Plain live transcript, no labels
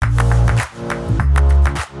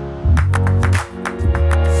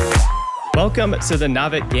Welcome to the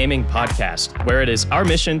Navik Gaming Podcast, where it is our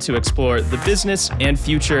mission to explore the business and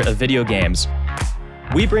future of video games.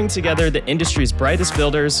 We bring together the industry's brightest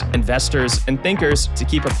builders, investors, and thinkers to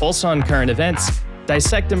keep a pulse on current events,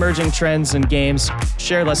 dissect emerging trends in games,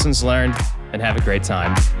 share lessons learned, and have a great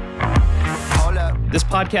time. This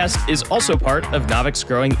podcast is also part of Navik's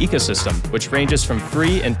growing ecosystem, which ranges from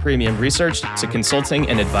free and premium research to consulting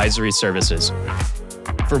and advisory services.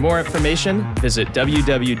 For more information, visit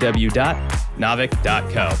www.navik.co.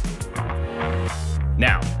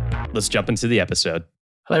 Now, let's jump into the episode.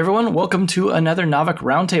 Hello, everyone. Welcome to another Navik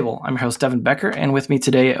Roundtable. I'm your host, Devin Becker, and with me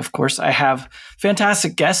today, of course, I have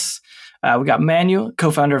fantastic guests. We got Manu,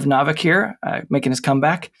 co-founder of Navik here, making his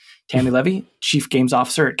comeback. Tammy Levy, Chief Games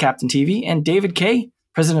Officer at Captain TV, and David Kay,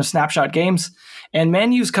 President of Snapshot Games. And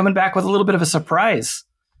Manu's coming back with a little bit of a surprise.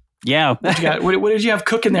 Yeah. What did you have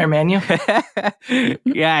cooking there, Manu?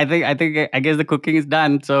 Yeah, I guess the cooking is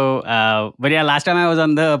done. So, but yeah, last time I was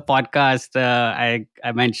on the podcast, I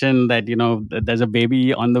mentioned that, there's a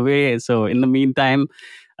baby on the way. So in the meantime,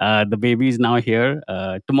 the baby is now here.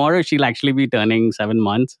 Tomorrow she'll actually be turning 7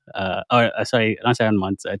 months. Sorry, not 7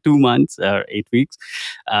 months, 2 months or 8 weeks.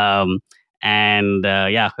 And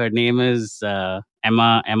her name is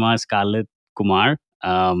Emma Scarlett Kumar.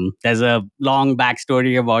 There's a long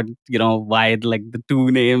backstory about why like the two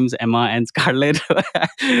names Emma and Scarlett.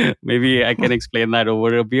 Maybe I can explain that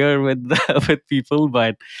over a beer with people,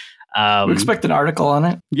 but we expect an article on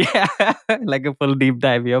it. Yeah, like a full deep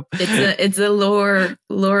dive. Yep. It's a lore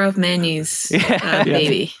of Manu's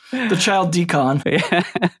baby. The child decon. Yeah.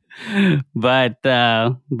 But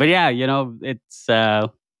yeah,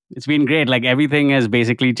 it's been great. Like everything has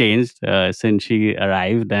basically changed since she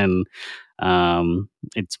arrived, and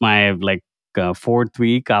it's my fourth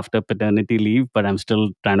week after paternity leave, but I'm still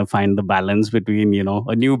trying to find the balance between,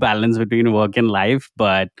 a new balance between work and life.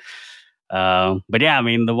 But yeah, I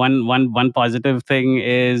mean, the one positive thing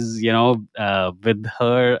is, with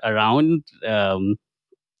her around,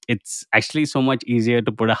 it's actually so much easier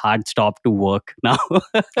to put a hard stop to work now.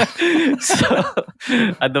 So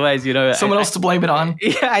otherwise, someone else to blame it on.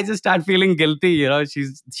 Yeah, I just start feeling guilty.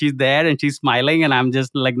 She's there and she's smiling, and I'm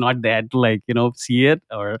just not there to see it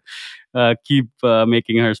or keep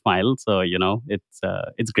making her smile. So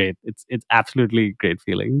it's great. It's absolutely great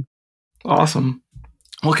feeling. Awesome.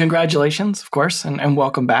 Well, congratulations, of course, and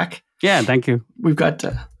welcome back. Yeah, thank you. We got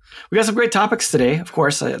some great topics today. Of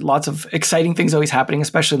course, lots of exciting things always happening,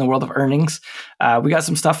 especially in the world of earnings. We got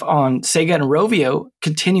some stuff on Sega and Rovio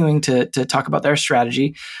continuing to talk about their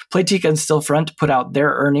strategy. Playtika and Stillfront put out their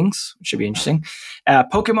earnings, which should be interesting.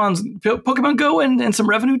 Pokemon Go and some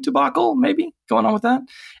revenue debacle maybe going on with that.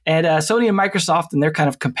 And Sony and Microsoft and their kind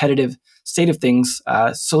of competitive state of things.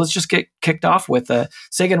 So let's just get kicked off with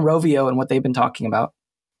Sega and Rovio and what they've been talking about.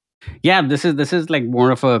 Yeah, this is like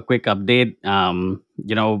more of a quick update.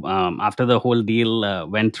 After the whole deal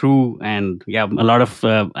went through, and yeah, a lot of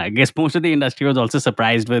I guess most of the industry was also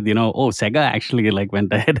surprised with Sega actually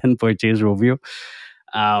went ahead and purchased Rovio.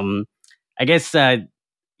 I guess just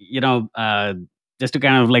to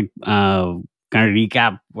kind of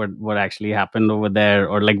recap what actually happened over there,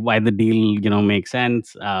 or why the deal makes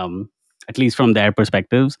sense, at least from their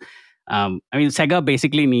perspectives. I mean, Sega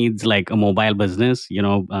basically needs a mobile business.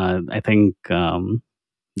 I think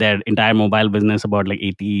their entire mobile business, about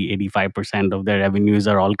 80-85% of their revenues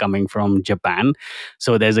are all coming from Japan.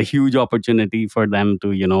 So there's a huge opportunity for them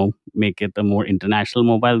to, make it a more international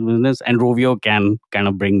mobile business. And Rovio can kind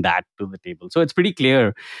of bring that to the table. So it's pretty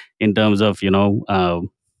clear in terms of,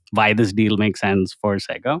 why this deal makes sense for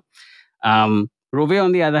Sega. Rovio,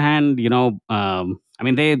 on the other hand,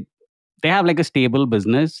 they have a stable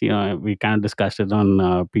business. We kind of discussed it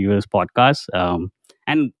on previous podcasts.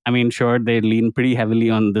 And I mean, sure, they lean pretty heavily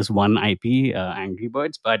on this one IP, Angry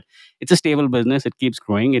Birds, but it's a stable business. It keeps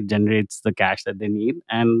growing. It generates the cash that they need,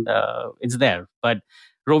 and it's there. But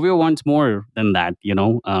Rovio wants more than that,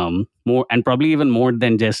 more, and probably even more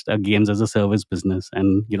than just a games as a service business,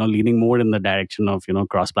 and leaning more in the direction of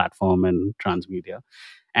cross-platform and transmedia,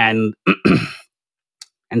 and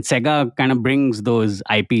and Sega kind of brings those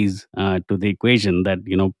IPs to the equation that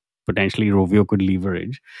potentially Rovio could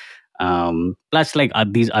leverage. Plus,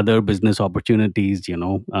 these other business opportunities,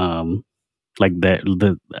 like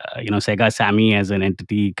the Sega Sammy as an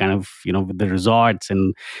entity, kind of with the resorts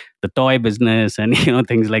and the toy business and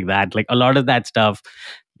things like that. Like a lot of that stuff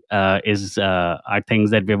are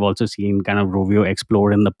things that we've also seen kind of Rovio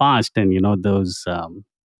explore in the past, and those.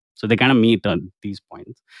 So they kind of meet on these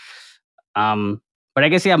points. But I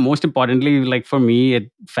guess, yeah, most importantly, for me, it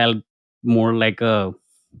felt more like a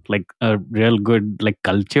real good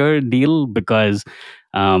culture deal, because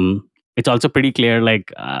it's also pretty clear.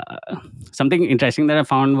 Like something interesting that I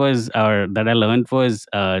found was, or that I learned was,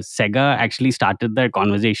 Sega actually started their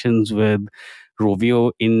conversations with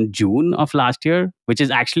Rovio in June of last year, which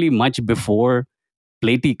is actually much before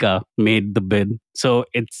Playtika made the bid. So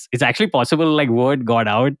it's actually possible like word got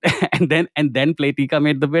out and then Playtika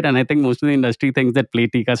made the bid. And I think most of the industry thinks that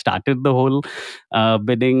Playtika started the whole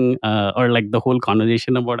bidding, or like the whole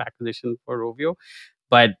conversation about acquisition for Rovio.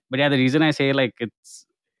 But yeah, the reason I say like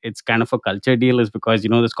it's kind of a culture deal is because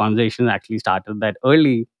this conversation actually started that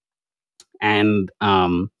early. And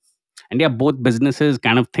yeah, both businesses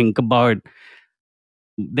kind of think about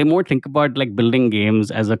like building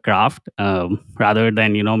games as a craft, rather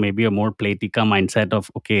than maybe a more Playtika mindset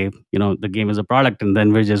of, okay, the game is a product and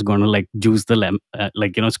then we're just going to like juice the lemon,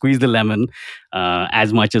 like squeeze the lemon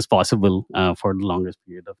as much as possible for the longest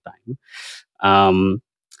period of time.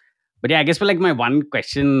 But yeah, I guess for like my one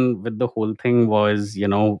question with the whole thing was,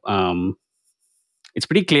 it's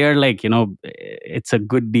pretty clear, like it's a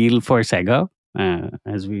good deal for Sega,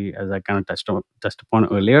 as I kind of touched upon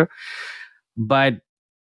earlier. But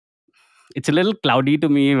it's a little cloudy to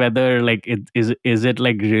me whether like is it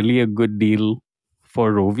like really a good deal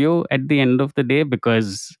for Rovio at the end of the day,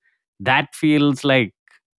 because that feels like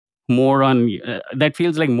that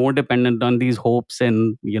feels like more dependent on these hopes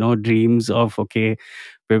and dreams of, okay,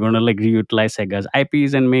 we're going to like reutilize Sega's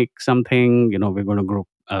IPs and make something. We're going to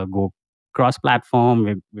go cross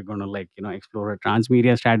platform. We're going to like explore a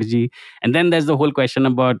transmedia strategy. And then there's the whole question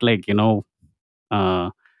about like uh,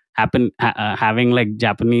 having like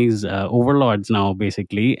Japanese overlords now,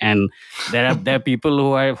 basically. And there are people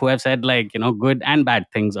who have said like good and bad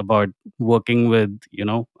things about working with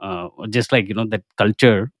just like that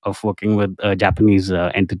culture of working with a Japanese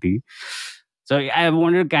entity. So I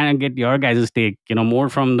wanted to kind of get your guys' take, more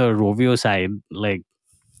from the Rovio side. Like,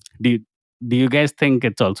 do you, do you guys think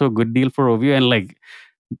it's also a good deal for Rovio? And like,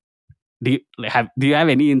 do you have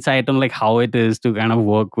any insight on like how it is to kind of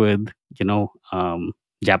work with you know um,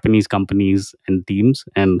 Japanese companies and teams,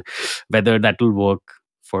 and whether that will work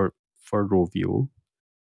for Rovio?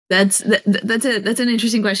 That's an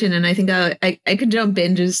interesting question, and I think I could jump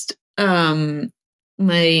in. Just my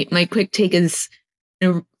quick take is,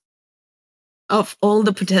 you know, of all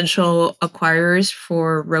the potential acquirers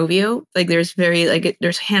for Rovio, like there's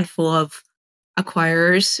a handful of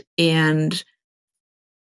acquirers, and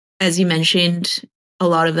as you mentioned, a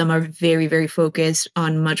lot of them are very, very focused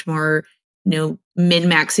on much more, min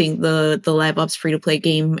maxing the live ops free to play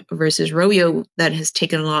game, versus Rovio that has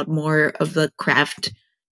taken a lot more of the craft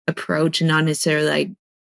approach and not necessarily like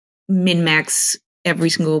min max every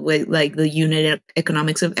single way, like the unit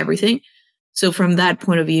economics of everything. So from that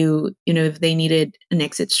point of view, if they needed an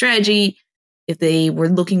exit strategy, if they were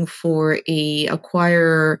looking for a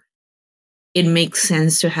acquirer, it makes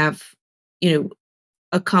sense to have,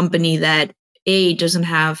 a company that A, doesn't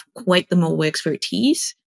have quite the mobile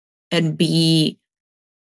expertise, and B,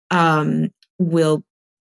 will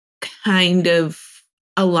kind of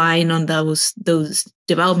align on those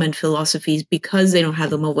development philosophies, because they don't have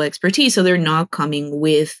the mobile expertise. So they're not coming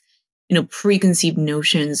with, preconceived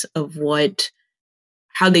notions of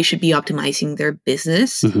how they should be optimizing their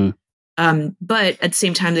business. But at the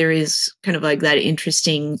same time, there is kind of like that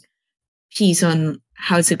interesting piece on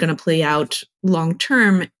how is it going to play out long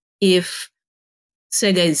term if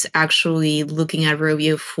Sega is actually looking at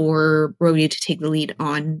Rovio for Rovio to take the lead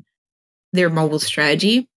on their mobile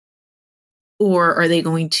strategy, or are they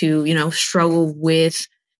going to, struggle with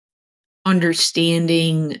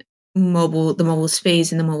understanding the mobile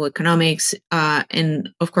space and the mobile economics? And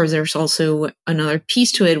of course, there's also another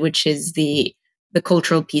piece to it, which is the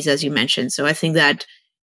cultural piece, as you mentioned. So I think that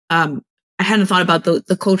I hadn't thought about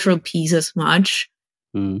the cultural piece as much,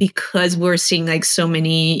 because we're seeing like so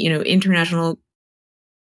many, international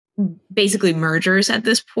basically mergers at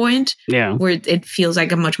this point, Yeah. where it feels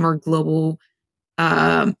like a much more global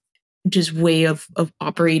just way of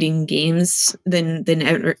operating games than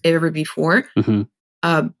ever before.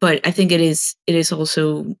 But I think it is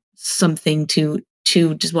also something to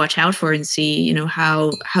just watch out for and see,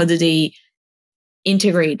 how do they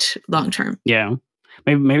integrate long term. Yeah.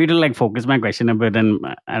 Maybe to like focus my question a bit, and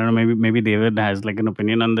I don't know, maybe David has like an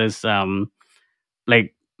opinion on this.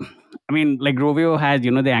 Like, I mean, like Rovio has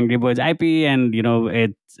the Angry Birds IP, and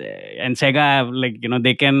it's and Sega, like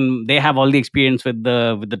they have all the experience with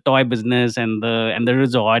the toy business and the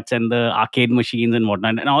resorts and the arcade machines and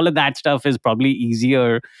whatnot, and all of that stuff is probably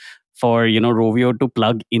easier for Rovio to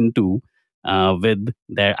plug into with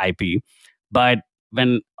their IP. But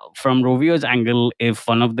when from Rovio's angle, if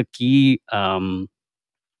one of the key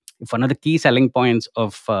if one of the key selling points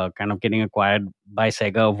of kind of getting acquired by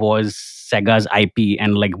Sega was Sega's IP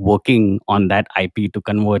and like working on that IP to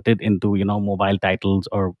convert it into mobile titles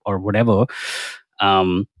or whatever.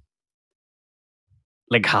 Like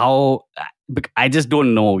how I just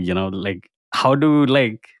don't know, like how do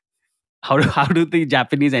like how do the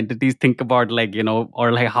Japanese entities think about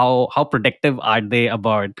or like how protective are they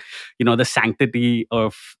about the sanctity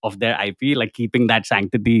of their IP, like keeping that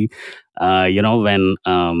sanctity when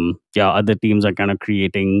other teams are kind of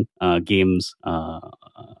creating games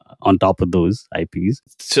on top of those IPs.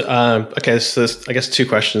 So, okay, so there's, I guess, two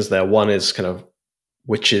questions there. One is kind of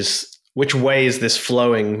which way is this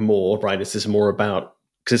flowing more, right? Is this more about,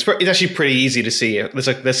 because it's actually pretty easy to see.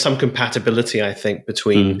 There's some compatibility, I think,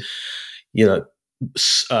 between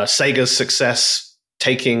Sega's success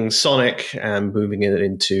taking Sonic and moving it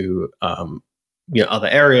into other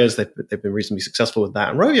areas. They've been reasonably successful with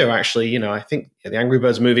that. And Rovio, actually, I think the Angry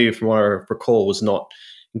Birds movie, from what I recall, was not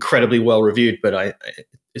incredibly well reviewed, but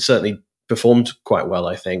it certainly performed quite well,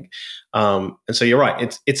 I think. And so you're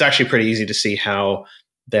right. It's actually pretty easy to see how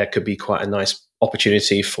there could be quite a nice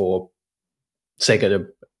opportunity for Sega to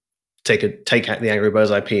take the Angry Birds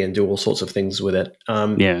IP and do all sorts of things with it.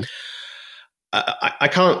 I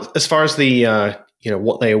can't, as far as the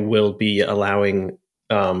what they will be allowing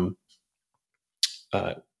Rovio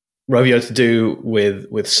to do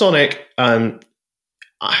with Sonic.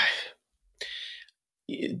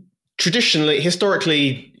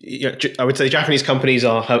 Historically, I would say Japanese companies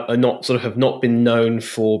have not been known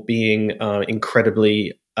for being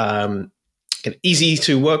incredibly easy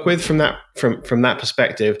to work with from that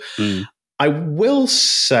perspective. I will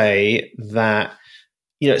say that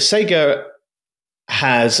Sega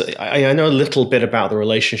has. I know a little bit about the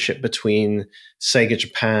relationship between Sega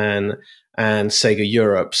Japan and Sega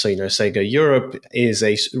Europe. So Sega Europe is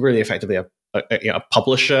really effectively a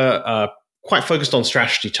publisher. Quite focused on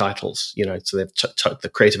strategy titles, so they've the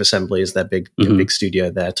Creative Assembly is their big studio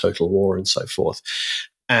there, Total War and so forth.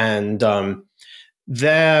 And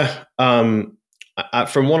they're,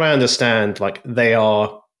 from what I understand, like they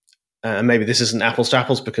are, maybe this isn't apples to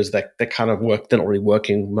apples because they're not really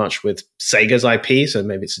working much with Sega's IP, so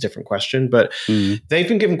maybe it's a different question, but they've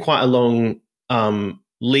been given quite a long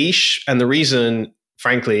leash. And the reason,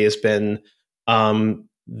 frankly, has been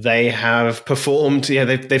they have performed.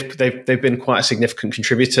 They've been quite a significant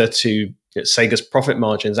contributor to Sega's profit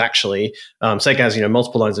margins. Actually, Sega has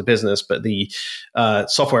multiple lines of business, but the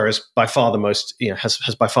software is by far the most has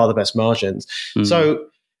by far the best margins. So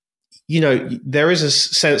there is a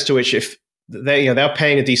sense to which if they're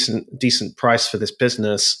paying a decent price for this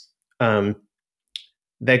business,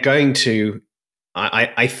 they're going to.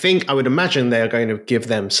 I think I would imagine they're going to give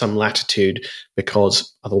them some latitude,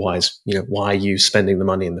 because otherwise, why are you spending the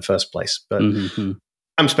money in the first place? But I'm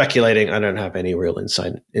speculating. I don't have any real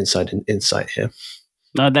insight here.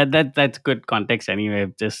 No, that's good context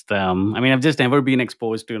anyway. Just I've just never been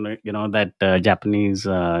exposed to that Japanese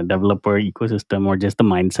developer ecosystem, or just the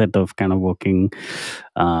mindset of kind of working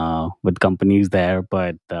with companies there.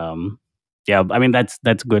 But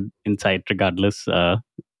that's good insight regardless.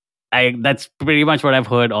 That's pretty much what I've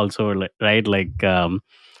heard also, right? Like,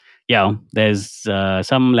 there's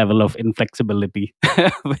some level of inflexibility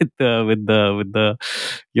with the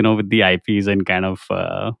IPs, and kind of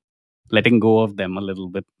letting go of them a little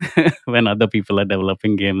bit when other people are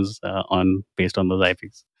developing games based on those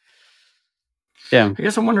IPs. Yeah, I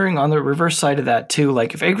guess I'm wondering on the reverse side of that too.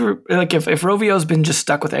 Like if Rovio's been just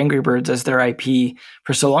stuck with Angry Birds as their IP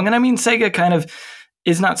for so long, and I mean Sega kind of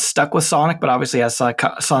is not stuck with Sonic, but obviously has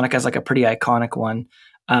Sonic as like a pretty iconic one.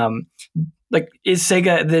 Like, is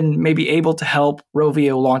Sega then maybe able to help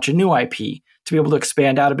Rovio launch a new IP to be able to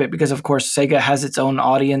expand out a bit? Because of course Sega has its own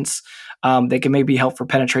audience. They can maybe help for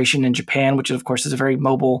penetration in Japan, which of course is a very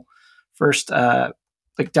mobile first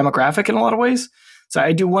demographic in a lot of ways. So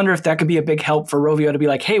I do wonder if that could be a big help for Rovio to be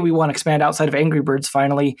like, hey, we want to expand outside of Angry Birds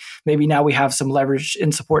finally. Maybe now we have some leverage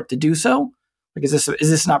and support to do so. Like, is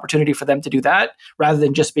this an opportunity for them to do that rather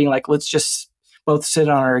than just being like, let's just both sit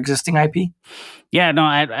on our existing IP? Yeah, no,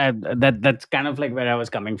 that's kind of like where I was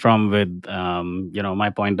coming from with my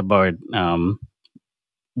point about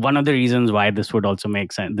one of the reasons why this would also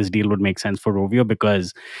make sense. This deal would make sense for Rovio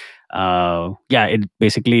because it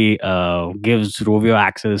basically gives Rovio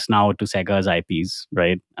access now to Sega's IPs,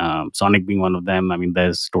 right? Sonic being one of them. I mean,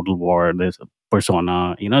 there's Total War, there's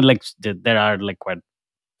Persona. There are like quite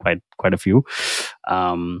a few.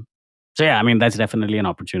 So yeah, I mean, that's definitely an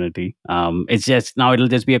opportunity. It's just now it'll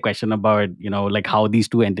just be a question about like how these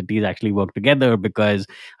two entities actually work together, because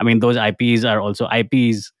I mean those IPs are also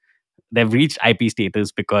IPs they've reached IP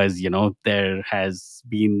status because there has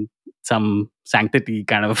been some sanctity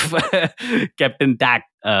kind of kept intact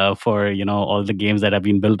for all the games that have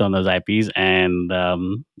been built on those IPs, and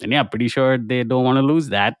yeah, pretty sure they don't want to lose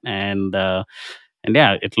that, and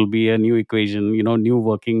yeah, it'll be a new equation, new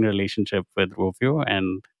working relationship with Rovio,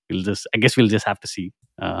 and I guess we'll just have to see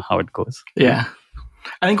how it goes. Yeah.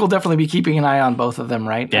 I think we'll definitely be keeping an eye on both of them,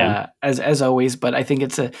 right? Yeah. As always, but I think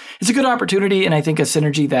it's a good opportunity, and I think a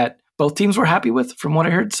synergy that both teams were happy with, from what I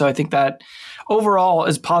heard. So I think that overall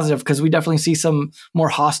is positive, because we definitely see some more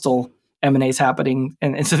hostile M&As happening,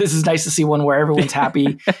 and so this is nice to see one where everyone's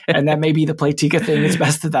happy, and that maybe the Playtika thing is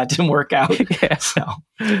best that didn't work out. Yeah. So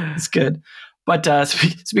it's good. But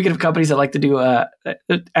speaking of companies that like to do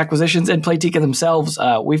acquisitions, and Playtika themselves,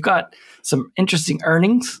 we've got some interesting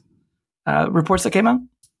earnings reports that came out.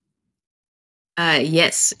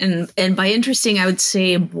 Yes, and by interesting, I would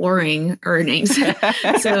say boring earnings.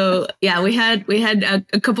 So yeah, we had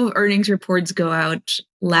a couple of earnings reports go out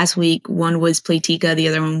last week. One was Playtika, the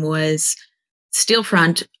other one was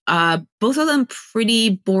Stillfront. Both of them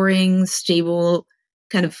pretty boring, stable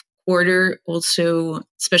kind of quarter. Also,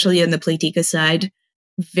 especially on the Playtika side,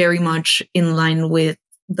 very much in line with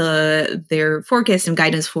their forecast and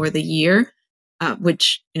guidance for the year,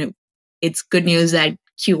 which it's good news that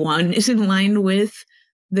Q1 is in line with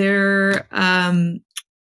their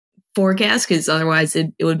forecast, because otherwise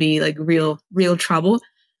it would be like real trouble.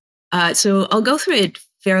 So I'll go through it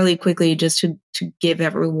fairly quickly just to give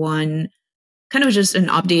everyone kind of just an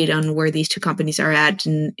update on where these two companies are at,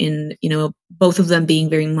 in both of them being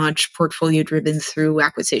very much portfolio driven through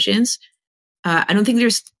acquisitions. I don't think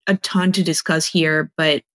there's a ton to discuss here,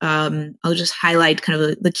 but I'll just highlight kind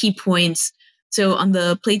of the key points. So on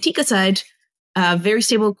the Playtika side, very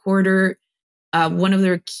stable quarter. One of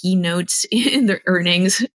their keynotes in their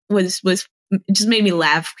earnings was it just made me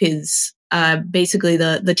laugh, because basically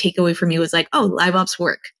the takeaway for me was like, oh, live ops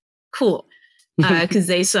work, cool, because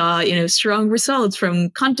they saw strong results from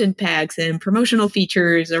content packs and promotional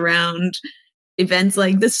features around events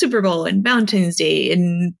like the Super Bowl and Valentine's Day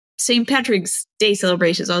and St. Patrick's Day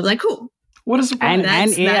celebrations. I was like, cool. What is the and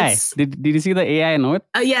AI? Did you see the AI note?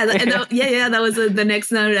 Yeah, that was the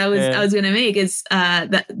next note I was going to make. Is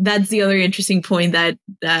that's the other interesting point that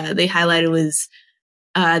they highlighted, was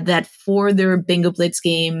that for their Bingo Blitz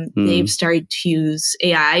game, they've started to use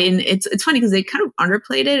AI, and it's funny because they kind of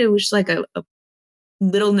underplayed it. It was just like a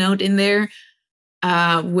little note in there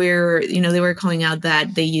where they were calling out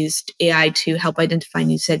that they used AI to help identify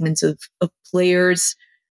new segments of players,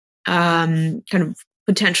 kind of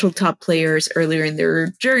potential top players earlier in their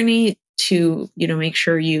journey, to make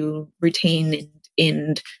sure you retain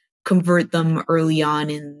and convert them early on,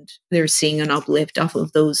 and they're seeing an uplift off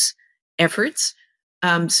of those efforts.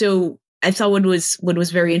 So I thought what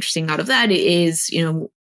was very interesting out of that is,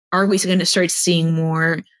 are we going to start seeing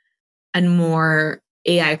more and more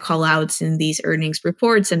AI callouts in these earnings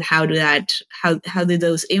reports, and how do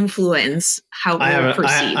those influence how we're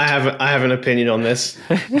perceived? I have an opinion on this.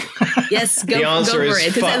 Yes, go for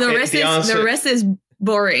it. Because the rest is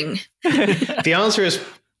boring. The answer is.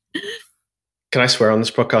 Can I swear on this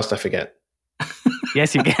podcast? I forget.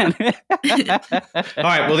 Yes, you can. All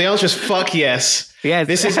right. Well, the answer is fuck yes. Yes.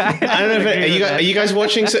 This is. I don't know if are you guys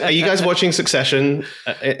watching? Are you guys watching Succession?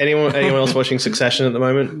 Anyone else watching Succession at the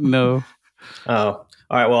moment? No. Oh.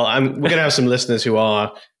 All right. Well, we're going to have some listeners who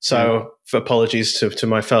are. So, for apologies to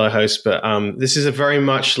my fellow hosts, but this is a very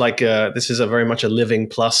much a Living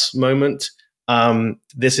Plus moment. They're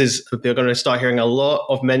going to start hearing a lot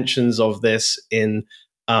of mentions of this in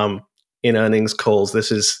earnings calls.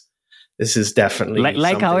 This is definitely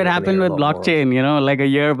like how it happened with blockchain, like a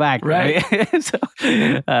year back, right?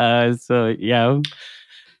 So yeah.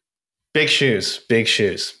 Big shoes.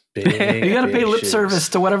 You got to pay lip service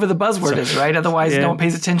to whatever the buzzword is, right? Otherwise, no one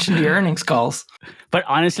pays attention to your earnings calls. But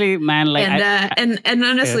honestly, man, like, and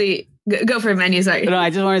honestly, go for it, man. Sorry. I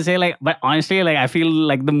just want to say, but honestly, I feel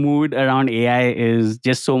like the mood around AI is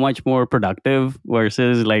just so much more productive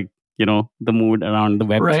versus the mood around the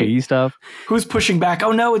Web3 stuff. Who's pushing back?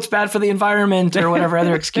 Oh no, it's bad for the environment, or whatever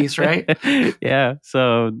other excuse, right? Yeah.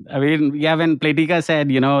 So I mean, when Playtika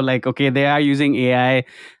said, okay, they are using AI,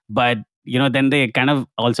 but then they kind of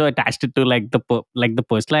also attached it to the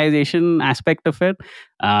personalization aspect of it.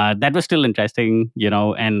 That was still interesting,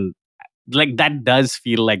 and that does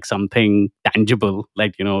feel like something tangible,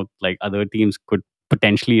 like other teams could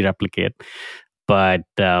potentially replicate. But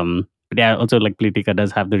But yeah, also like Playtika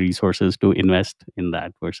does have the resources to invest in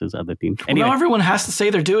that versus other teams. Well, now everyone has to say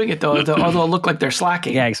they're doing it though, although it'll look like they're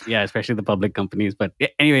slacking. Yeah, especially the public companies. But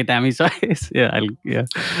anyway, Tammy, sorry. Yeah.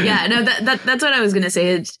 No, that's what I was gonna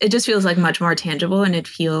say. It just feels like much more tangible and it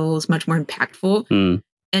feels much more impactful.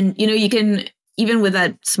 And you can, even with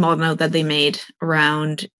that small note that they made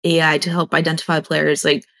around AI to help identify players,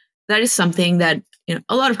 like that is something that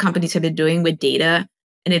a lot of companies have been doing with data,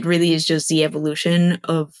 and it really is just the evolution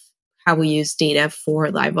of how we use data for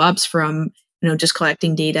live ops, from just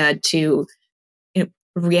collecting data to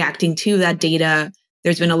reacting to that data.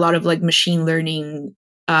 There's been a lot of like machine learning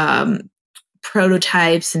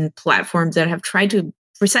prototypes and platforms that have tried to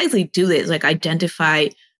precisely do this, like identify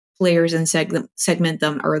players and segment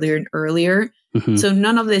them earlier and earlier. So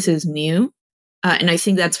none of this is new. And I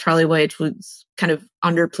think that's probably why it was kind of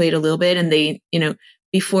underplayed a little bit. And they,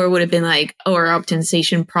 before would have been like, oh, our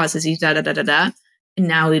optimization processes, da. And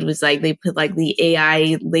now it was like they put like the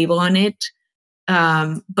AI label on it.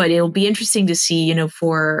 But it'll be interesting to see,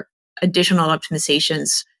 for additional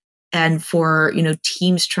optimizations and for,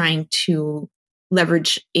 teams trying to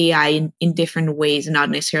leverage AI in different ways, and not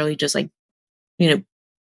necessarily just like,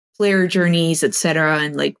 player journeys, etc.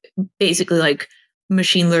 And like basically like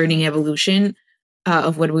machine learning evolution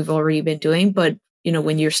of what we've already been doing. But,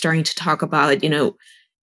 when you're starting to talk about,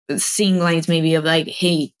 seeing lines maybe of like,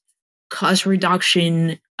 hey, cost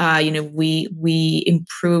reduction, we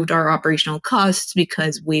improved our operational costs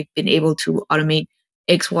because we've been able to automate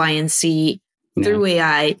X, Y, and Z through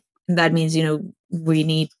AI. And that means,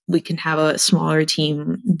 we can have a smaller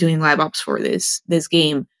team doing live ops for this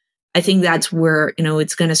game. I think that's where,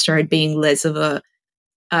 it's going to start being less of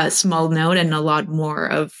a small note and a lot more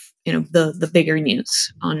of, the bigger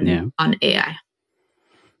news on AI.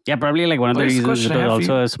 Yeah, probably like one of the reasons it was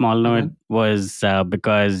also a small note was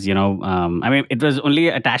because, it was only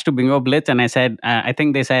attached to Bingo Blitz. And I said, I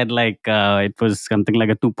think they said like it was something like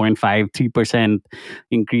a 2.53%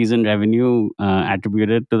 increase in revenue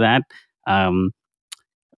attributed to that.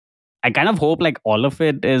 I kind of hope like all of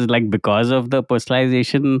it is like because of the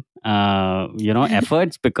personalization,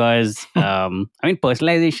 efforts, because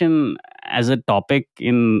personalization as a topic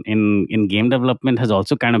in game development has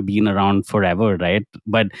also kind of been around forever, right?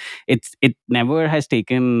 But it never has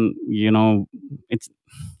taken, it's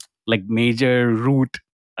like major root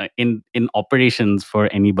in operations for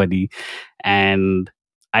anybody. And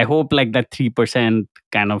I hope like that 3%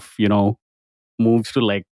 kind of, moves to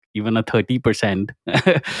like even a 30%,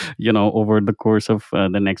 over the course of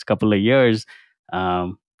the next couple of years.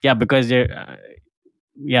 Because that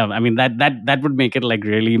would make it like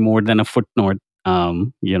really more than a footnote,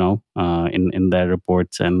 in their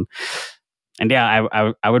reports. And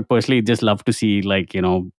I would personally just love to see like,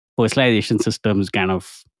 personalization systems kind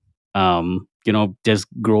of, just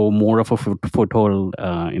grow more of a foothold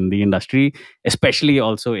in the industry, especially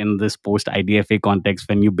also in this post IDFA context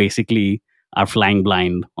when you basically are flying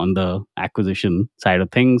blind on the acquisition side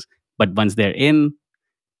of things. But once they're in,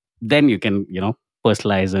 then you can,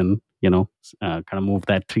 personalize and, kind of move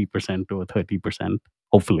that 3% to a 30%,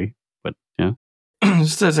 hopefully. But yeah.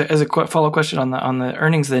 Just as a quick follow-up question on the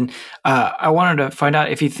earnings, then I wanted to find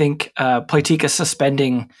out if you think Playtika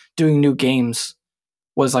suspending doing new games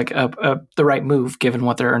was like the right move given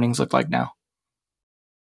what their earnings look like now.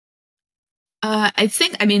 I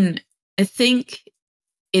think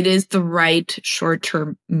it is the right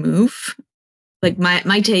short-term move. Like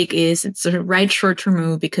my take is it's the right short-term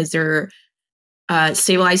move because they're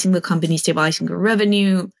stabilizing the company, stabilizing their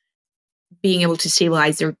revenue, being able to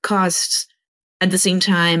stabilize their costs. At the same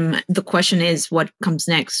time, the question is what comes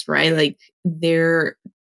next, right? Like they're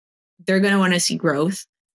going to want to see growth.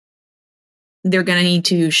 They're going to need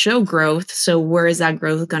to show growth. So where is that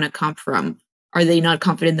growth going to come from? Are they not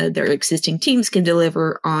confident that their existing teams can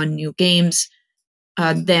deliver on new games?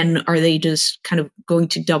 Then are they just kind of going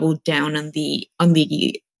to double down on the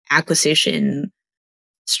acquisition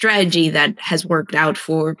strategy that has worked out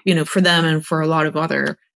for them and for a lot of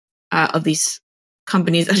other of these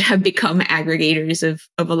companies that have become aggregators of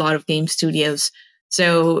a lot of game studios?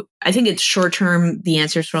 So I think it's short term. The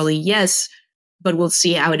answer is probably yes, but we'll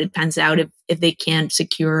see how it pans out if they can't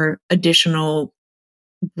secure additional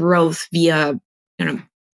growth via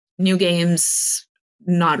new games.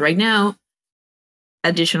 Not right now.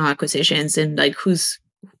 Additional acquisitions, and like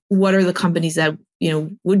what are the companies that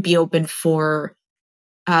would be open for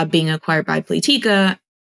being acquired by Playtika,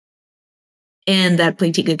 and that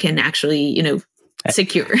Playtika can actually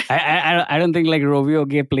secure. I don't think like Rovio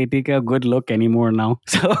gave Playtika a good look anymore now.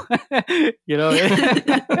 So I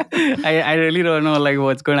really don't know like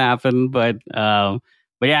what's going to happen, but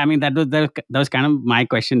But yeah, I mean that was kind of my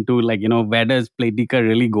question too. Like, where does Playtika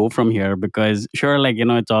really go from here? Because sure, like,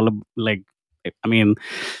 it's all like, I mean,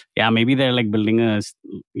 yeah, maybe they're like building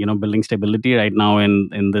stability right now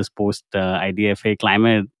in this post IDFA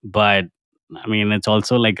climate. But I mean, it's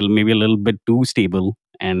also like maybe a little bit too stable,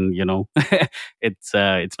 and it's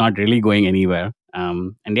not really going anywhere.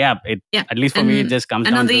 And yeah, Yeah. at least for me, it just comes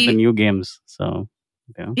and down on to the the new games. So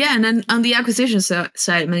Yeah, and then on the acquisition side,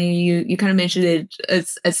 I mean, you kind of mentioned it.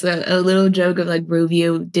 It's a little joke of like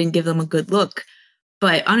Rovio didn't give them a good look,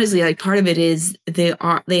 but honestly, like part of it is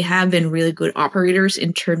they have been really good operators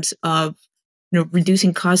in terms of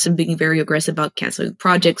reducing costs and being very aggressive about canceling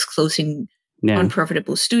projects, closing yeah,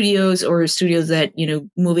 unprofitable studios or studios that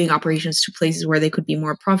moving operations to places where they could be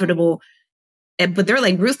more profitable. But they're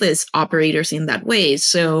like ruthless operators in that way.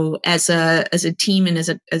 So as a team and as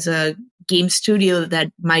a game studio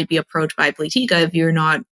that might be approached by Playtika, if you're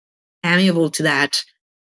not amiable to that,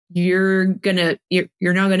 you're not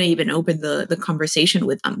gonna even open the conversation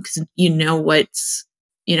with them because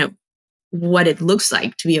what it looks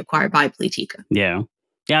like to be acquired by Playtika. yeah.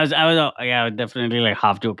 Yeah, I was definitely like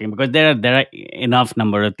half joking, because there are enough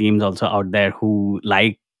number of teams also out there who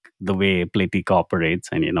like the way Playtika operates,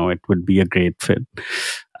 and it would be a great fit.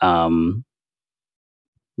 Um,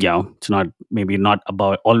 it's not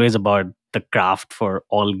always about the craft for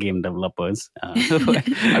all game developers.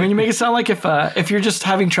 I mean, you make it sound like if you're just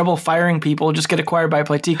having trouble firing people, just get acquired by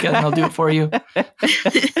Playtika and they'll do it for you.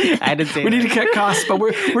 I didn't say we need to cut costs, but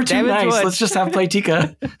we're too nice. Let's just have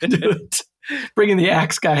Playtika do it. Bring in the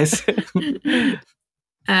axe, guys.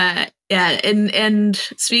 Yeah, and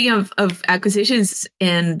speaking of acquisitions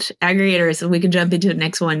and aggregators, we can jump into the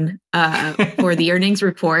next one for the earnings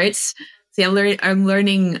reports. See, I'm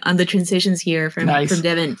learning on the transitions here from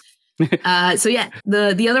Devin. So yeah,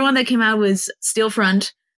 the other one that came out was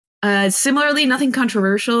Stillfront. Similarly, nothing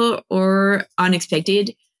controversial or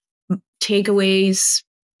unexpected. Takeaways,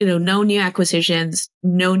 no new acquisitions,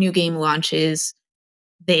 no new game launches.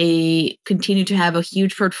 They continue to have a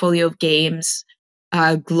huge portfolio of games,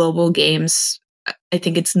 global games. I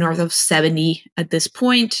think it's north of 70 at this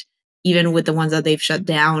point, even with the ones that they've shut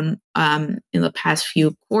down in the past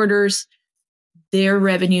few quarters. Their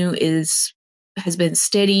revenue has been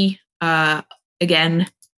steady. Again,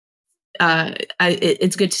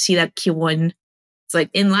 it's good to see that Q1 is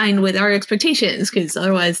like in line with our expectations, because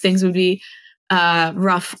otherwise things would be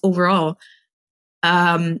rough overall.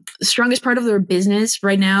 The strongest part of their business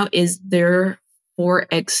right now is their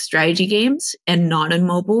 4X strategy games and not on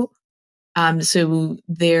mobile. So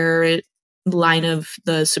their line of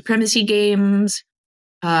the Supremacy games,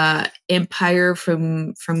 Empire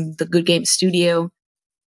from the Good Game Studio.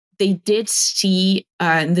 They did see,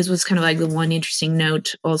 and this was kind of like the one interesting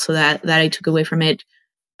note also that I took away from it,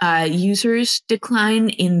 users decline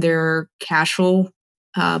in their casual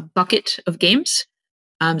bucket of games.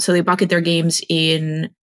 So they bucket their games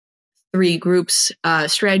in 3 groups: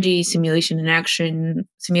 strategy, simulation, action,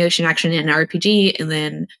 and RPG, and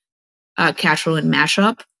then casual and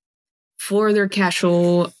mashup. For their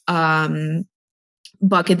casual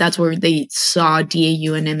bucket, that's where they saw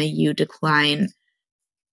DAU and MAU decline.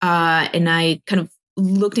 And I kind of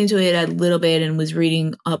looked into it a little bit and was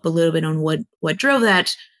reading up a little bit on what drove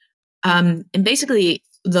that. And basically,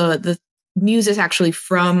 the news is actually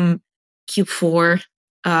from Q4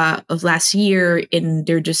 of last year, and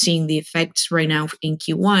they're just seeing the effects right now in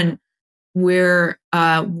Q1, where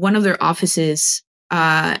one of their offices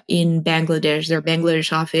in Bangladesh, their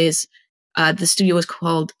Bangladesh office, the studio was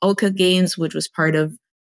called Ulka Games, which was part of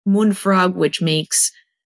Moonfrog, which makes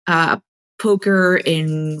poker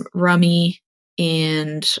and rummy,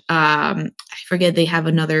 and I forget, they have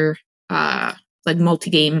another like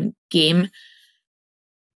multi-game game.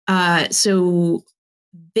 So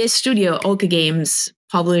this studio, Ulka Games,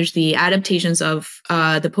 published the adaptations of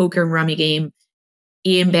the poker and rummy game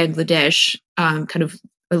in Bangladesh, kind of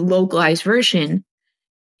a localized version.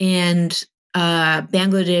 And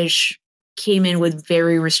Bangladesh came in with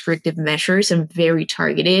very restrictive measures and very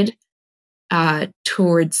targeted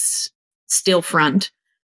towards Stillfront,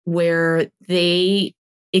 where they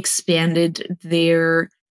expanded their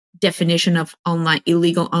definition of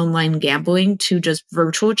illegal online gambling to just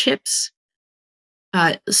virtual chips.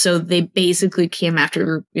 So they basically came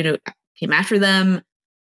after them.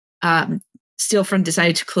 Stillfront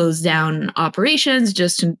decided to close down operations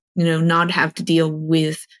just to not have to deal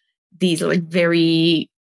with these like very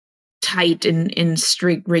tight and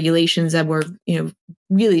strict regulations that were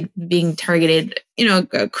really being targeted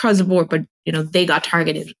across the board, but they got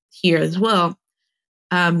targeted here as well.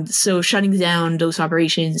 So shutting down those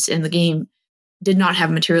operations and the game did not have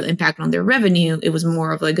material impact on their revenue. It was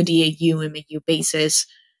more of like a DAU and MAU basis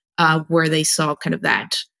where they saw kind of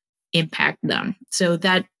that impact them. So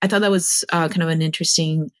that I thought that was kind of an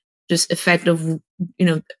interesting just effect of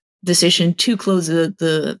decision to close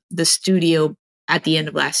the studio at the end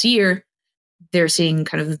of last year. They're seeing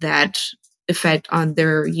kind of that effect on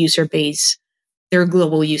their user base, their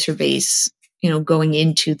global user base, going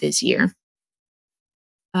into this year.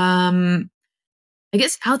 I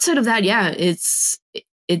guess outside of that, yeah, it's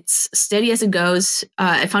steady as it goes.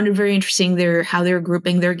 I found it very interesting how they're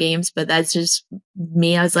grouping their games, but that's just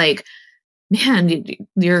me. I was like, man,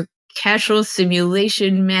 your casual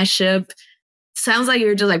simulation mashup sounds like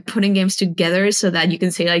you're just like putting games together so that you can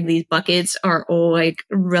say like these buckets are all like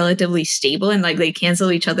relatively stable and like they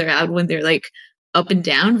cancel each other out when they're like up and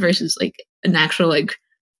down versus like an actual like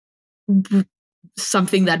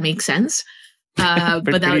something that makes sense.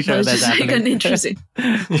 But that was just like an interesting.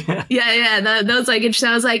 Yeah. That was like interesting.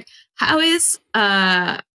 I was like, how is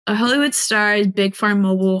a Hollywood Stars, Big Farm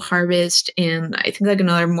Mobile, Harvest, and I think like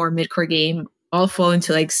another more mid-core game all fall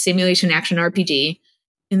into like simulation action RPG,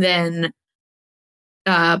 and then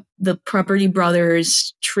the Property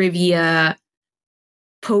Brothers, Trivia,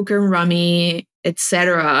 Poker, Rummy,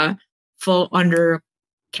 etc. fall under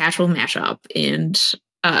casual mashup, and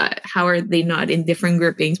how are they not in different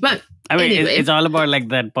groupings? But I mean, anyway. it's all about like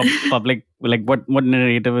that public, like what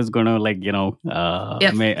narrative is going to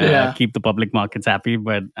keep the public markets happy.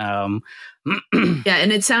 But yeah,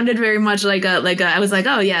 and it sounded very much like I was like,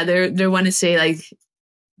 oh yeah, they want to say like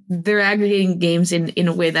they're aggregating games in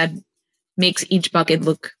a way that makes each bucket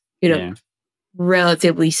look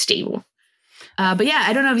relatively stable. But yeah,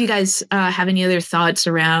 I don't know if you guys have any other thoughts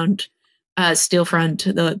around Stillfront,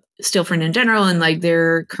 the Stillfront in general, and like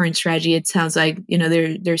their current strategy. It sounds like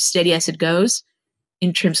they're steady as it goes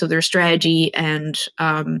in terms of their strategy and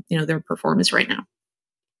their performance right now.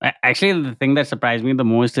 Actually, the thing that surprised me the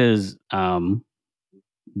most is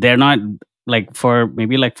they're not like for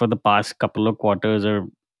the past couple of quarters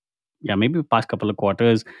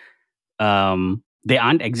they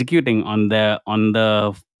aren't executing on their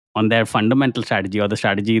fundamental strategy or the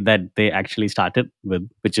strategy that they actually started with,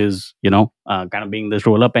 which is kind of being this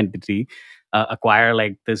roll up entity, acquire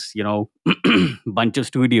like this bunch of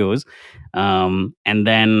studios, and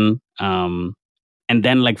then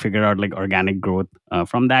like figure out like organic growth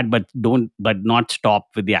from that, but not stop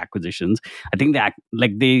with the acquisitions. I think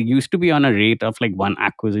they used to be on a rate of like one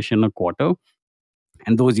acquisition a quarter,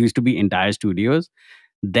 and those used to be entire studios.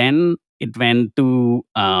 Then it went to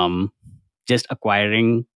just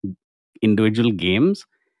acquiring individual games,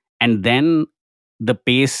 and then the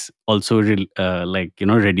pace also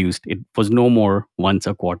reduced. It was no more once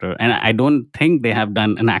a quarter, and I don't think they have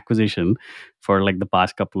done an acquisition for like the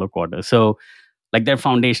past couple of quarters. So like their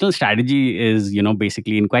foundational strategy is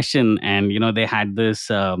basically in question. And they had this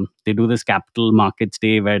they do this capital markets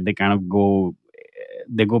day where they kind of go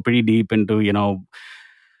pretty deep into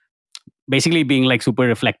basically being like super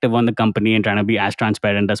reflective on the company and trying to be as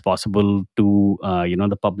transparent as possible to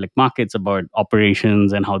the public markets about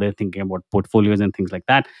operations and how they're thinking about portfolios and things like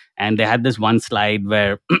that. And they had this one slide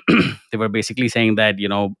where they were basically saying that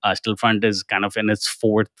Stillfront is kind of in its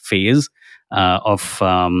fourth phase of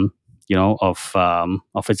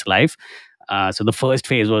its life. So the first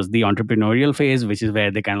phase was the entrepreneurial phase, which is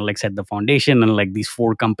where they kind of like set the foundation, and like these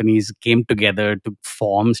four companies came together to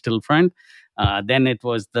form Stillfront. Then it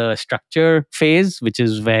was the structure phase, which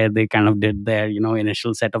is where they kind of did their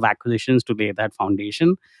initial set of acquisitions to lay that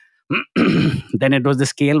foundation. Then it was the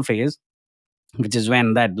scale phase, which is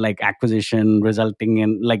when that like acquisition resulting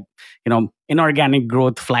in like inorganic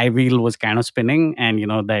growth flywheel was kind of spinning, and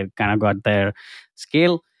they kind of got their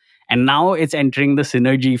scale. And now it's entering the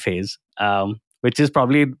synergy phase, which is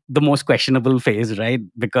probably the most questionable phase, right?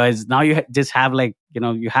 Because now you just have like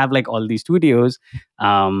you have like all these studios,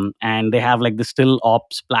 and they have like the Still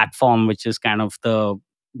Ops platform, which is kind of the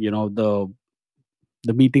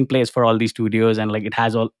the meeting place for all these studios. And like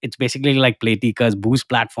it's basically like Playtika's Boost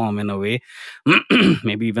platform in a way,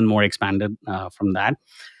 maybe even more expanded from that.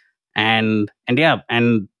 And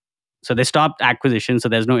so they stopped acquisition, so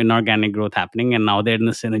there's no inorganic growth happening, and now they're in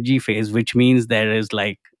the synergy phase, which means there is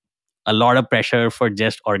like a lot of pressure for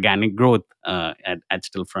just organic growth at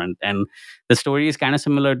Stillfront. And the story is kind of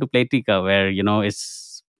similar to Playtika, where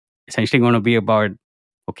it's essentially going to be about,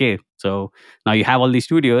 okay, so now you have all these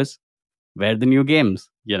studios, where are the new games,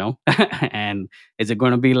 and is it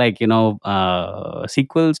going to be like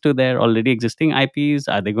sequels to their already existing IPs?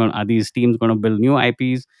 Are these teams going to build new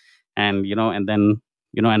IPs? And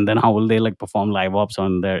and then how will they like perform live ops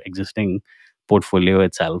on their existing portfolio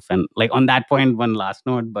itself? And like on that point, one last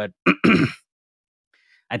note, but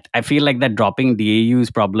I feel like that dropping DAU's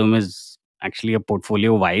problem is actually a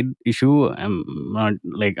portfolio wide issue. Not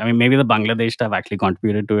like, I mean, maybe the Bangladesh stuff actually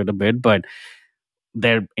contributed to it a bit, but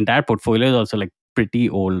their entire portfolio is also like pretty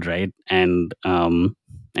old, right? And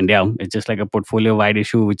yeah, it's just like a portfolio wide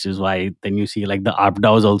issue, which is why then you see like the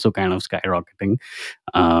ARPDAU is also kind of skyrocketing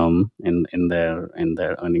in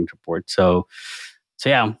their earnings report. So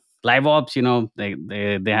yeah, live ops,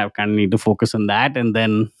 they have kind of need to focus on that. And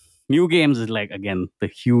then new games is like, again, the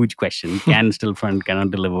huge question. Can Stillfront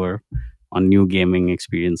cannot deliver on new gaming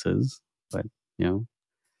experiences? But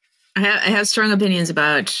I have strong opinions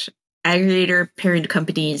about aggregator parent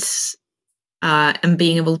companies and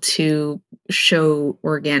being able to show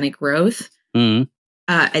organic growth. Mhm.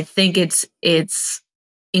 I think it's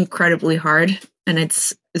incredibly hard, and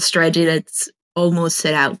it's a strategy that's almost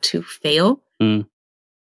set out to fail. Mm.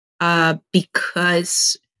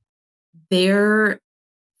 Because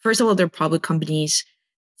first of all, they're public companies.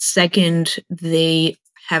 Second, they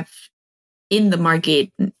have in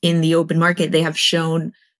the open market, they have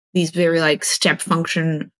shown these very like step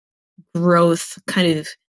function growth kind of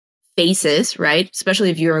phases, right? Especially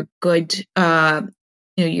if you're a good,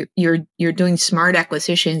 you're doing smart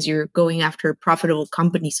acquisitions, you're going after profitable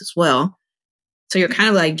companies as well. So you're kind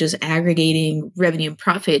of like just aggregating revenue and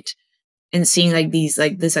profit and seeing like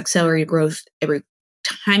this accelerated growth every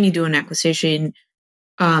time you do an acquisition.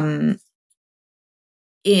 And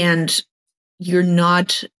you're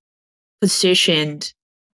not positioned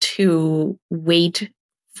to wait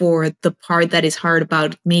for the part that is hard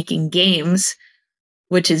about making games,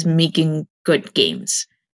 which is making good games.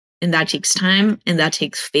 And that takes time, and that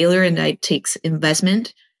takes failure, and that takes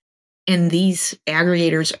investment. And these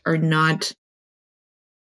aggregators are not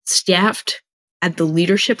staffed at the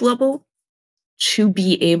leadership level to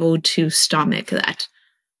be able to stomach that.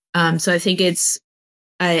 So I think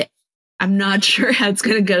I'm not sure how it's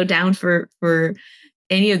going to go down for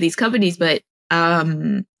any of these companies, but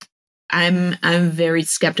I'm very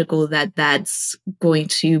skeptical that that's going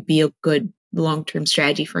to be a good long-term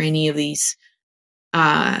strategy for any of these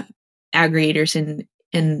aggregators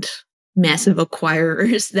and massive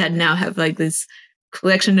acquirers that now have like this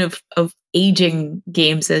collection of aging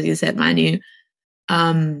games, as you said, Manu.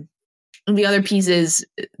 And the other piece is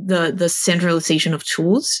the centralization of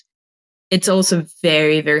tools. It's also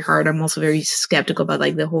very, very hard. I'm also very skeptical about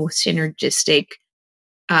like the whole synergistic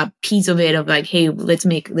piece of it, of like, hey, let's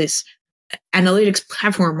make this analytics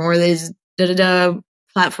platform or this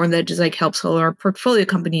platform that just like helps all our portfolio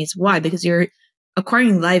companies. Why? Because you're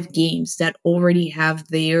acquiring live games that already have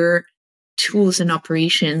their tools and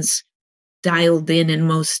operations dialed in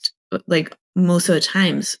most of the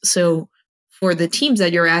times. So for the teams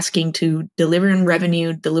that you're asking to deliver on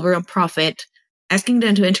revenue, deliver on profit, asking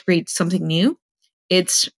them to integrate something new,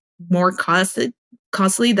 it's more costly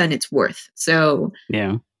than it's worth. So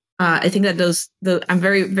Yeah. I think that I'm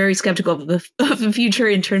very, very skeptical of the future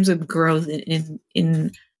in terms of growth in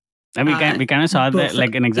And we kind of saw that,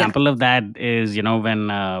 like an example of that is, when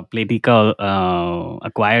Playtika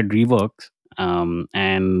acquired Reworks,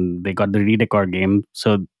 and they got the Redecor game.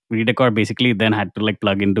 So Redecor basically then had to like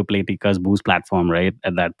plug into Playtika's Boost platform, right,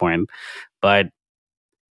 at that point. But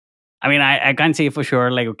I mean, I can't say for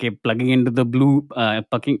sure, like, okay, plugging into the Boost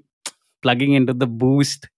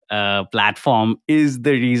platform is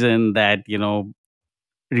the reason that,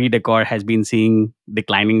 Redecor has been seeing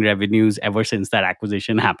declining revenues ever since that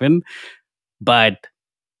acquisition happened. But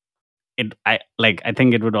I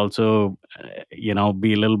think it would also,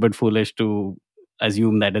 be a little bit foolish to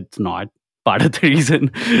assume that it's not part of the reason.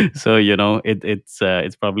 So,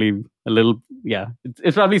 it's probably a little,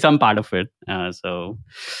 it's probably some part of it. So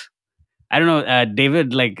I don't know,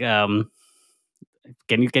 David, like, can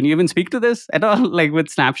you even speak to this at all, like with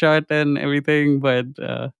Snapshot and everything? But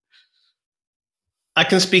I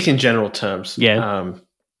can speak in general terms. Yeah.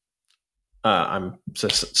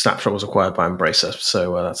 Snapshot was acquired by Embracer,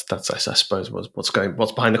 so that's I suppose what's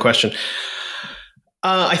behind the question.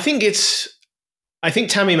 I think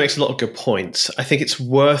Tammy makes a lot of good points. I think it's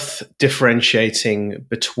worth differentiating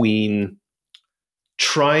between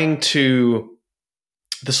trying to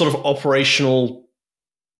the sort of operational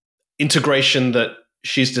integration that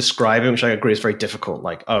she's describing, which I agree is very difficult.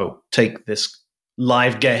 Like, take this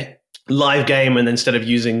live game, and instead of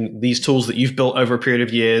using these tools that you've built over a period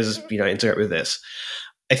of years, integrate with this.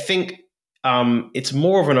 I think it's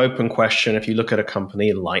more of an open question if you look at a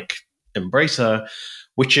company like Embracer,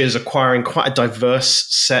 which is acquiring quite a diverse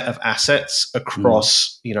set of assets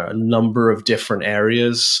across a number of different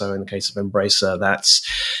areas. So in the case of Embracer, that's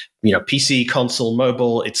PC, console,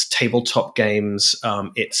 mobile, it's tabletop games,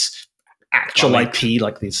 it's actual Comics. IP,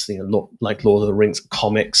 like these, like Lord of the Rings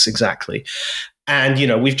comics, exactly.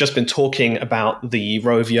 And we've just been talking about the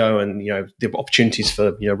Rovio and the opportunities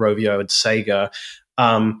for Rovio and Sega.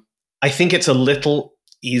 I think it's a little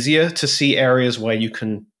easier to see areas where you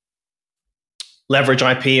can leverage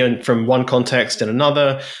IP and from one context in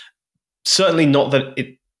another. Certainly not that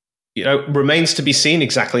it remains to be seen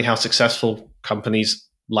exactly how successful companies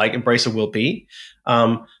like Embracer will be.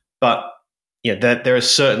 But there is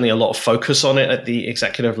certainly a lot of focus on it at the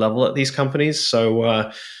executive level at these companies.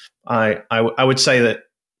 So I would say that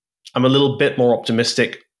I'm a little bit more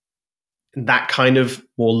optimistic in that kind of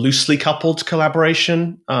more loosely coupled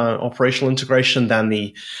collaboration, operational integration, than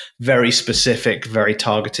the very specific, very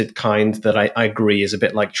targeted kind that I agree is a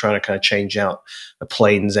bit like trying to kind of change out a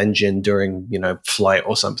plane's engine during flight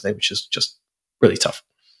or something, which is just really tough.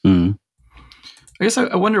 Mm. I guess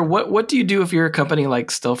I wonder what do you do if you're a company like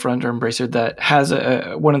Stillfront or Embracer that has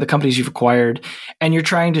one of the companies you've acquired, and you're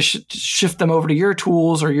trying to shift them over to your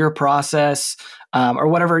tools or your process or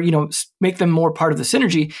whatever, make them more part of the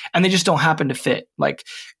synergy, and they just don't happen to fit, like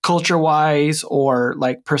culture wise or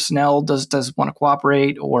like personnel does want to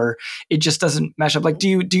cooperate, or it just doesn't match up. Like, do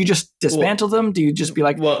you just dismantle them? Do you just be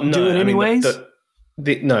like, do it anyways?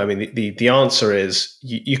 The answer is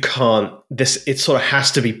you can't. It sort of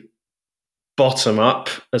has to be bottom up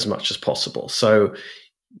as much as possible. So,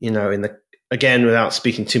 again, without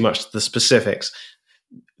speaking too much to the specifics,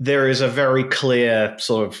 there is a very clear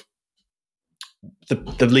sort of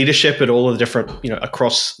the leadership at all of the different,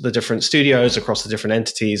 across the different studios, across the different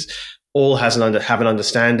entities, all have an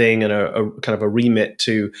understanding and a kind of a remit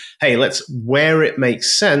to, hey, where it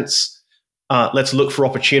makes sense, let's look for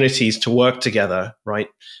opportunities to work together, right?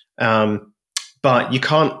 But you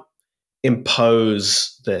can't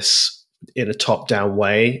impose this in a top-down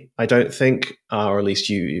way, I don't think, or at least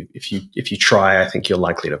if you try, I think you're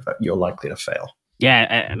likely to fail.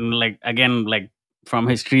 Yeah, and like from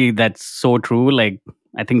history, that's so true. Like,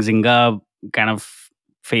 I think Zynga kind of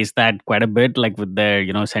faced that quite a bit, like with their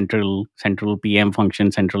central PM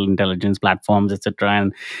function, central intelligence platforms, etc.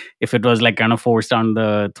 And if it was like kind of forced on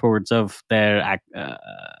the throats of their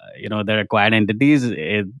their acquired entities,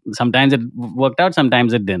 sometimes it worked out,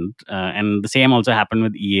 sometimes it didn't. And the same also happened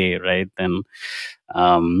with EA, right? And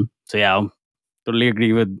so yeah, totally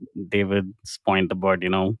agree with David's point about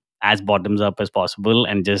as bottoms up as possible,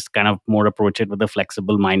 and just kind of more approach it with a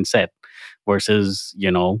flexible mindset versus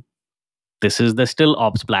this is the still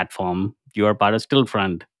ops platform, you are part of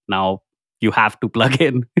Stillfront, now you have to plug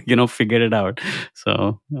in figure it out.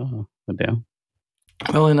 So but yeah.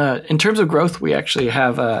 Well, in terms of growth, we actually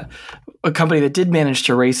have a company that did manage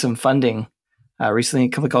to raise some funding recently, a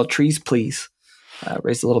company called Trees Please,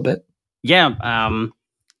 raised a little bit. Yeah,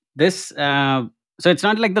 this so it's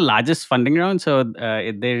not like the largest funding round, so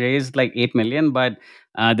they raised like 8 million, but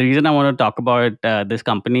the reason I want to talk about this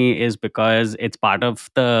company is because it's part of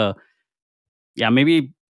the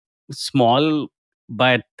maybe small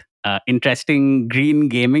but interesting green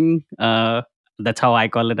gaming, that's how I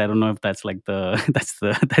call it. I don't know if that's like the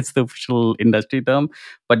that's the official industry term,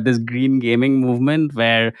 but this green gaming movement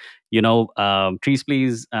where Trees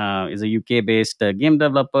Please is a UK based game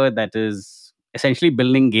developer that is essentially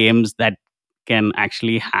building games that can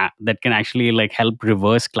actually like help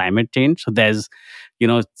reverse climate change. So there's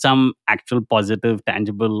some actual positive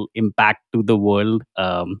tangible impact to the world,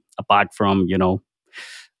 apart from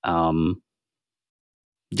um,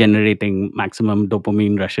 generating maximum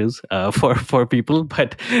dopamine rushes for people,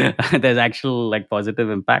 but there's actual like positive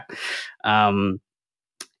impact. um,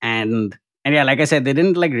 and yeah, like I said, they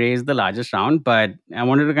didn't like raise the largest round, but I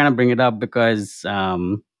wanted to kind of bring it up because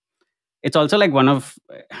it's also like one of,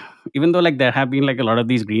 even though like there have been like a lot of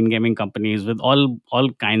these green gaming companies with all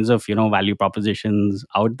kinds of value propositions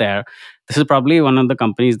out there, this is probably one of the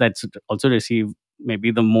companies that's also received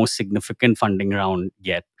maybe the most significant funding round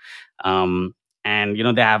yet. um and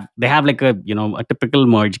they have like a a typical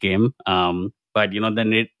merge game, but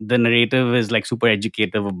the narrative is like super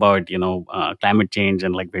educative about climate change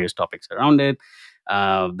and like various topics around it.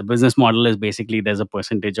 The business model is basically there's a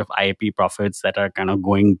percentage of IAP profits that are kind of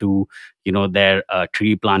going to their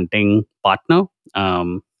tree planting partner.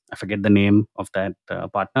 I forget the name of that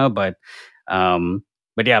partner, but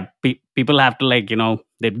yeah, people have to like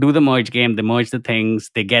they do the merge game, they merge the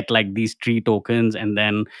things, they get like these tree tokens, and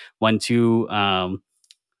then once you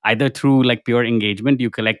either through like pure engagement,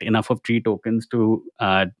 you collect enough of tree tokens to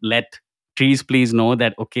let Trees Please know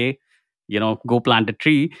that okay, go plant a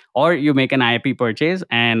tree, or you make an IAP purchase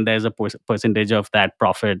and there's a percentage of that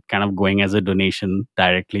profit kind of going as a donation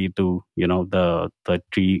directly to the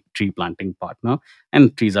tree planting partner,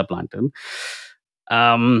 and trees are planted.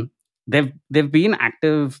 they've been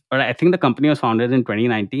active, or I think the company was founded in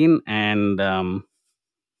 2019, and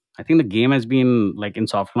I think the game has been like in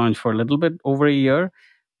soft launch for a little bit over a year.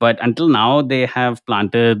 But until now, they have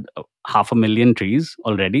planted 500,000 trees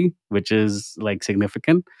already, which is like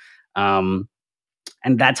significant. Um,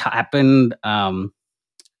 and that's happened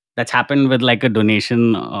with like a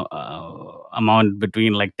donation amount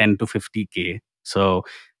between like 10 to 50K. So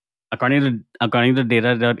according to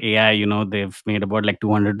data.ai, they've made about like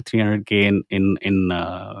 200 to 300K in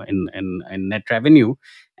net revenue.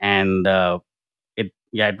 And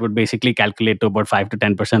it would basically calculate to about 5 to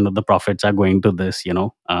 10% of the profits are going to this,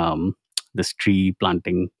 this tree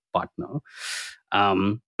planting partner.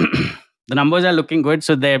 The numbers are looking good,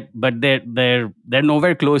 so they're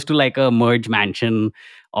nowhere close to like a merge mansion,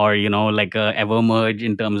 or like a ever merge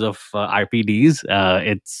in terms of RPDs.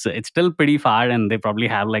 It's still pretty far, and they probably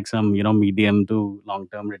have like some medium to long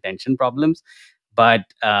term retention problems. But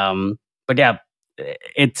yeah,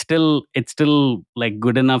 it's still like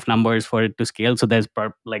good enough numbers for it to scale. So there's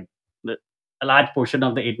a large portion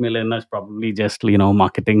of the 8 million is probably just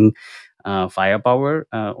marketing firepower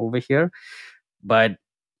over here. But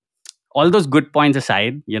all those good points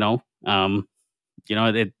aside, they've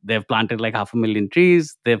planted like 500,000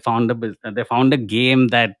 trees. They found a game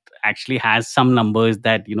that actually has some numbers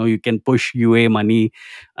that you can push UA money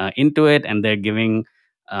into it, and they're giving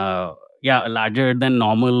a larger than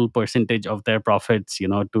normal percentage of their profits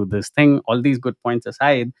to this thing. All these good points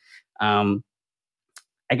aside, um,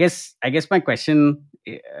 I guess my question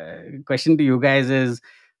to you guys is,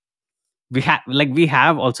 we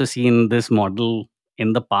have also seen this model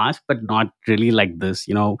in the past, but not really like this.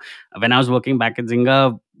 When I was working back at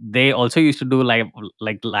Zynga, they also used to do live,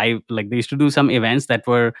 like they used to do some events that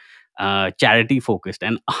were charity focused,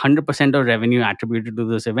 and 100% of revenue attributed to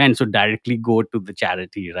this event so directly go to the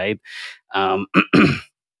charity, right? um,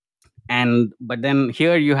 but then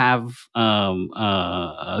here you have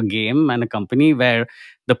a game and a company where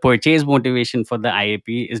the purchase motivation for the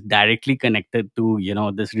IAP is directly connected to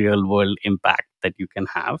this real world impact that you can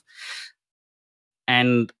have.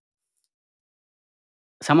 And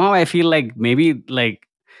somehow I feel like maybe like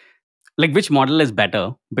which model is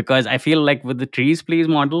better, because I feel like with the trees please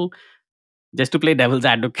model, just to play devil's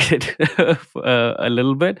advocate a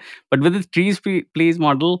little bit, but with the trees please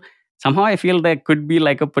model, somehow I feel there could be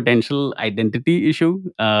like a potential identity issue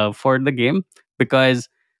for the game, because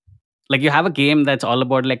like you have a game that's all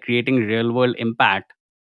about like creating real world impact,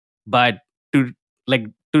 but to like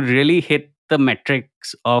to really hit the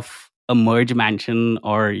metrics of a merge mansion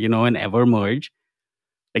or an ever merge,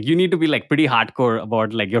 like you need to be like pretty hardcore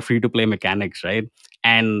about like your free to play mechanics, right?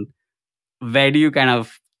 And where do you kind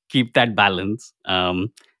of keep that balance?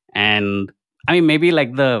 And I mean, maybe like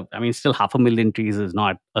still 500,000 trees is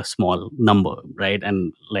not a small number, right?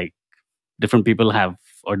 And like different people have,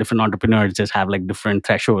 or different entrepreneurs just have like different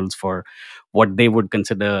thresholds for what they would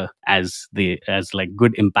consider as like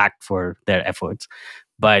good impact for their efforts.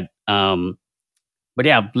 But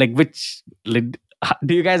yeah, like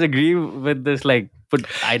do you guys agree with this like put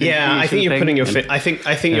identity Yeah, I think issue you're putting thing? your I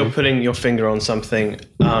think you're putting your finger on something.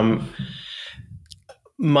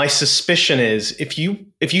 My suspicion is, if you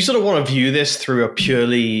sort of want to view this through a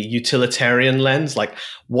purely utilitarian lens, like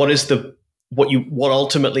what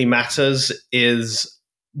ultimately matters is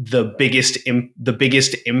the biggest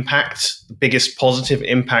impact, the biggest positive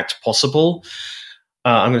impact possible.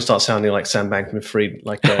 I'm going to start sounding like Sam Bankman-Fried,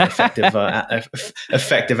 like an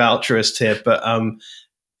effective altruist here, but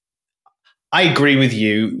I agree with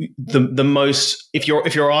you. The most, if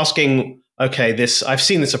you're asking, okay, I've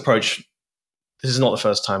seen this approach. This is not the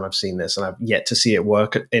first time I've seen this, and I've yet to see it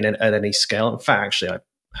work at any scale. In fact, actually, I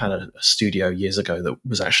had a studio years ago that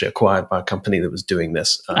was actually acquired by a company that was doing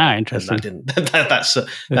this. Interesting. And that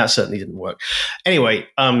certainly didn't work. Anyway,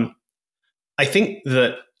 I think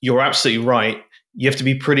that you're absolutely right. You have to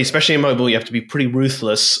be pretty, especially in mobile, you have to be pretty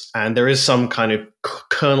ruthless, and there is some kind of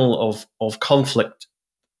kernel of conflict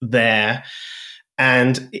there.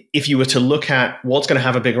 And if you were to look at what's going to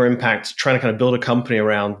have a bigger impact, trying to kind of build a company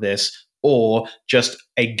around this, or just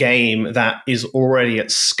a game that is already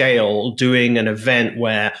at scale, doing an event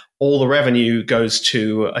where all the revenue goes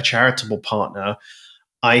to a charitable partner,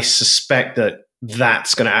 I suspect that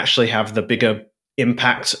that's going to actually have the bigger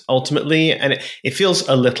impact ultimately. And it feels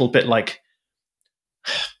a little bit like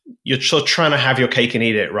you're sort of trying to have your cake and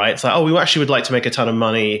eat it, right? It's like, oh, we actually would like to make a ton of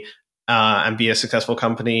money and be a successful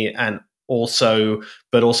company, but also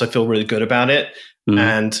feel really good about it.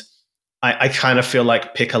 And I kind of feel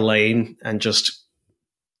like pick a lane and just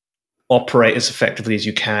operate as effectively as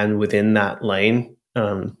you can within that lane.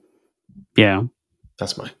 Yeah,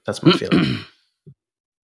 that's my feeling.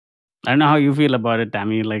 I don't know how you feel about it,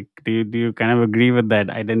 Tammy. Like, do you kind of agree with that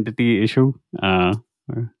identity issue?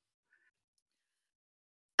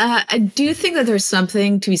 I do think that there's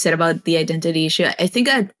something to be said about the identity issue. I think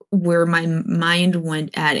that where my mind went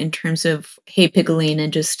at in terms of, hey, pick a lane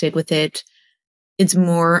and just stick with it, it's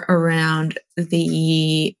more around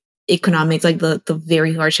the economics, like the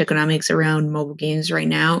very harsh economics around mobile games right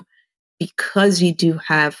now, because you do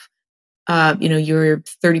have you're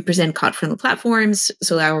 30% cut from the platforms,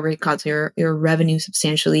 so that already cuts your revenue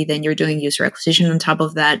substantially. Then you're doing user acquisition on top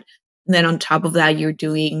of that. And then on top of that, you're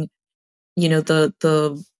doing,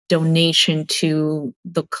 the donation to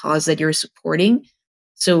the cause that you're supporting.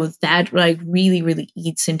 So that like really, really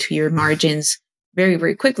eats into your margins very,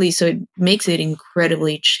 very quickly. So it makes it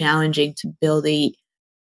incredibly challenging to build a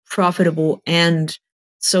profitable and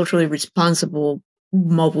socially responsible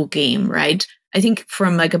mobile game, right? I think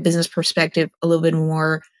from like a business perspective, a little bit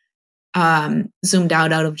more zoomed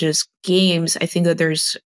out of just games, I think that there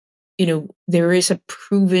is a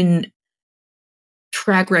proven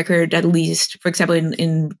track record, at least, for example,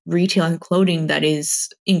 in retail and clothing, that is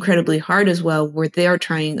incredibly hard as well, where they are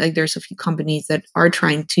trying, like there's a few companies that are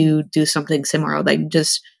trying to do something similar, like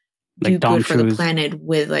just do Like Tom good for the Shoes. planet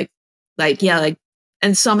with yeah, like,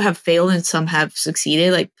 and some have failed and some have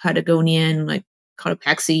succeeded, like Patagonia and like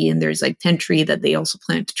Cotopaxi, and there's like Tentry that they also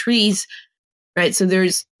plant trees, right? So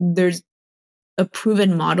there's a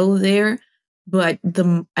proven model there, but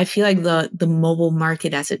I feel like the mobile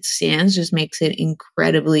market as it stands just makes it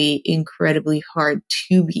incredibly, incredibly hard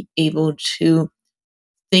to be able to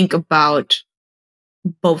think about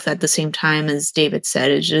both at the same time. As David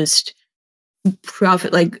said, it's just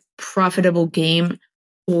profitable game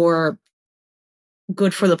or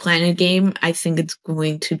good for the planet game. I think it's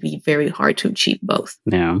going to be very hard to achieve both.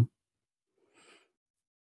 Yeah.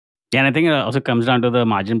 Yeah, and I think it also comes down to the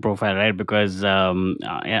margin profile, right? Because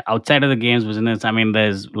outside of the games business, I mean,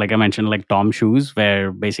 there's, like I mentioned, like Tom Shoes,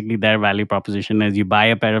 where basically their value proposition is you buy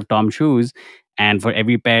a pair of Tom Shoes, and for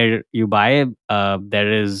every pair you buy,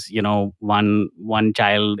 there is, one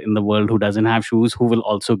child in the world who doesn't have shoes who will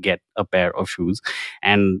also get a pair of shoes,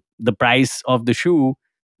 and the price of the shoe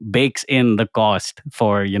bakes in the cost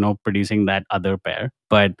for producing that other pair,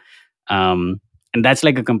 but. And that's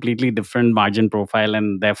like a completely different margin profile,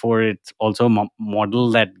 and therefore it's also a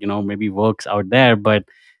model that maybe works out there, but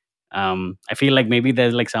I feel like maybe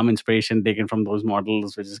there's like some inspiration taken from those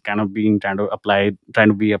models, which is kind of being trying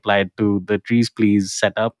to be applied to the Trees Please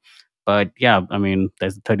setup. But yeah, I mean,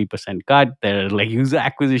 there's a 30% cut, there are like user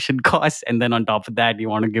acquisition costs, and then on top of that you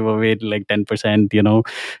want to give away like 10%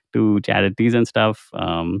 to charities and stuff.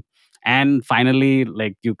 And finally,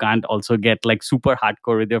 like, you can't also get like super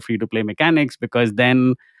hardcore with your free to play mechanics, because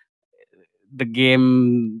then the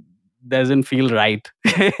game doesn't feel right.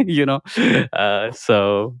 you know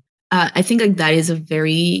so I think like that is a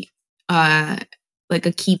very like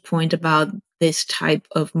a key point about this type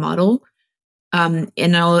of model. And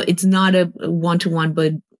now it's not a one-to-one,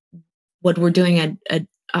 but what we're doing at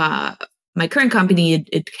my current company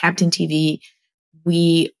at Captain TV,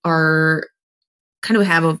 we are kind of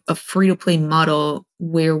have a free-to-play model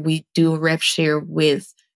where we do a rev share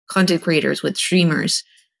with content creators, with streamers.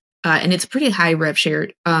 And it's a pretty high rev share.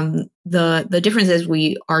 The difference is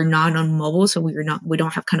we are not on mobile, so we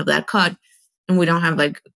don't have kind of that cut, and we don't have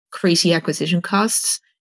like crazy acquisition costs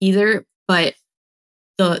either. But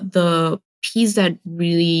the piece that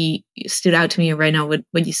really stood out to me right now with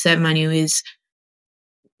what you said, Manu, is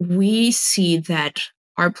we see that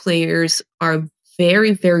our players are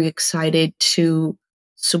very, very excited to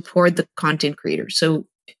support the content creators. So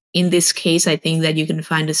in this case, I think that you can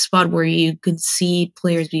find a spot where you can see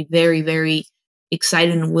players be very, very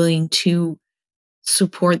excited and willing to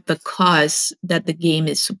support the cause that the game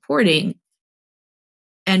is supporting,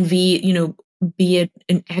 and be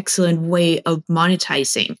an excellent way of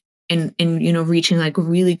monetizing and reaching like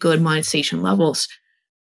really good monetization levels.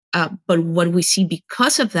 But what we see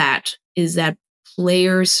because of that is that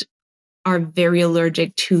players are very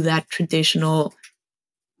allergic to that traditional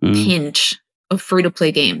pinch of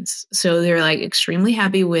free-to-play games. So they're like extremely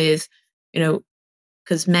happy with,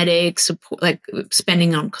 cosmetics, support, like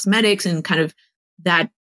spending on cosmetics and kind of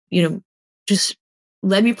that, just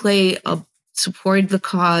let me play, I'll support the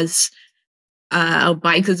cause, I'll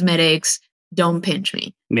buy cosmetics, don't pinch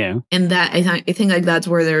me. Yeah. And that I think like that's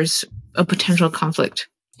where there's a potential conflict.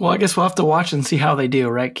 Well, I guess we'll have to watch and see how they do,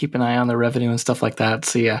 right? Keep an eye on their revenue and stuff like that.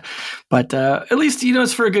 So yeah, but at least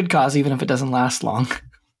it's for a good cause, even if it doesn't last long.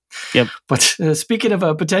 Yep. But speaking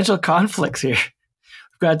of potential conflicts here,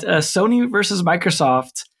 we've got Sony versus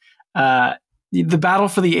Microsoft. The battle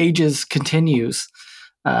for the ages continues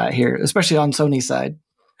here, especially on Sony's side.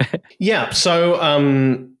 Yeah. So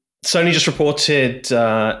Sony just reported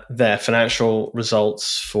their financial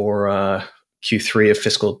results for Q3 of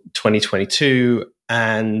fiscal 2022.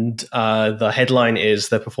 And the headline is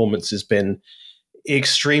their performance has been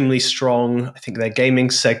extremely strong. I think their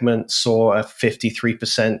gaming segment saw a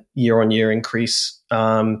 53% year-on-year increase.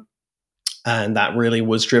 And that really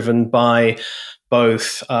was driven by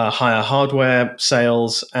both higher hardware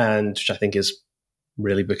sales, and which I think is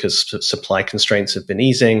really because supply constraints have been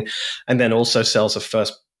easing, and then also sales of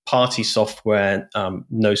first-party software,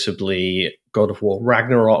 notably God of War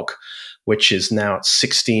Ragnarok, which is now at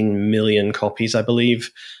 16 million copies, I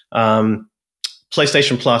believe.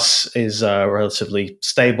 PlayStation Plus is relatively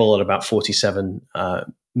stable at about 47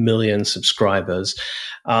 million subscribers.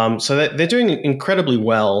 So they're doing incredibly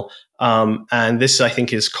well. And this, I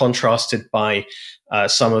think, is contrasted by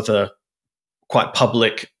some of the quite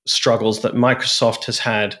public struggles that Microsoft has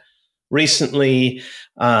had recently.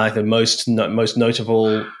 The most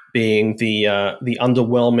notable being the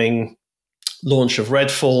underwhelming launch of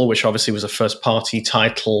Redfall, which obviously was a first-party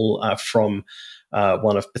title from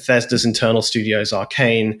one of Bethesda's internal studios,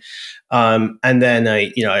 Arcane. And then,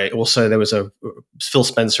 also there was Phil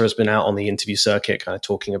Spencer has been out on the interview circuit, kind of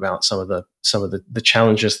talking about some of the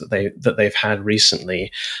challenges that they've had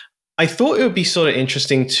recently. I thought it would be sort of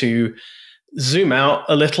interesting to zoom out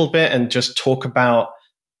a little bit and just talk about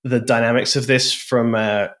the dynamics of this from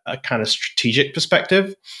a kind of strategic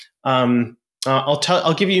perspective.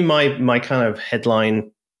 I'll give you my kind of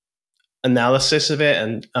headline analysis of it,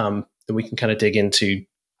 and then we can kind of dig into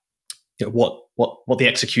what the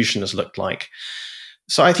execution has looked like.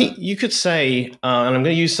 So I think you could say, and I'm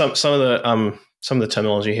going to use some of the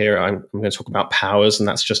terminology here. I'm going to talk about powers, and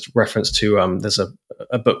that's just reference to there's a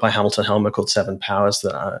book by Hamilton Helmer called Seven Powers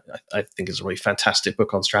that I think is a really fantastic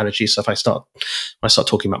book on strategy. So if I start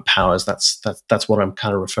talking about powers, that's what I'm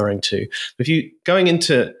kind of referring to. If you going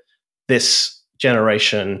into this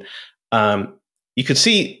generation, you could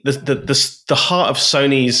see the heart of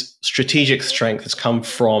Sony's strategic strength has come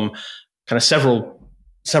from kind of several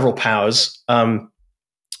powers.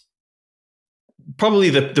 Probably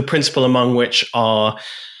the principal among which are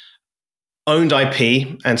owned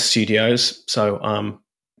IP and studios. So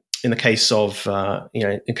in the case of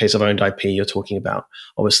owned IP, you're talking about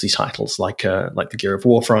obviously titles like the Gear of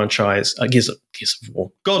War franchise, God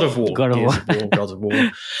of War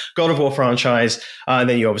franchise. And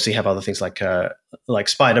then you obviously have other things like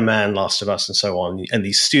Spider-Man, Last of Us, and so on. And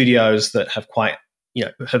these studios that have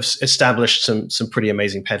have established some pretty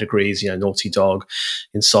amazing pedigrees. Naughty Dog,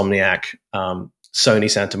 Insomniac,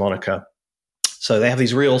 Sony, Santa Monica. So they have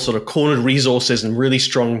these real sort of cornered resources and really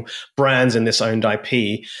strong brands in this owned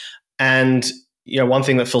IP. And one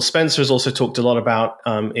thing that Phil Spencer has also talked a lot about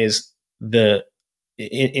is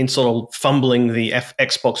in sort of fumbling the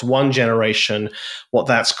Xbox One generation. What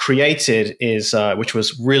that's created is, which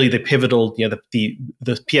was really the pivotal, the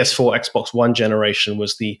PS4 Xbox One generation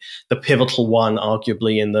was the pivotal one,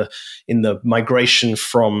 arguably in the migration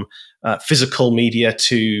from physical media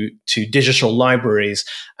to digital libraries.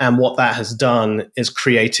 And what that has done is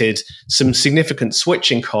created some significant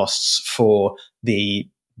switching costs for the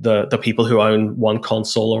people who own one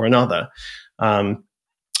console or another.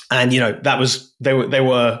 And that was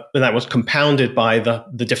compounded by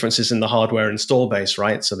the differences in the hardware install base,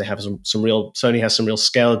 right? So they have Sony has some real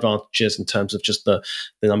scale advantages in terms of just the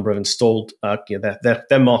number of installed.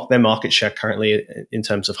 Their market share currently in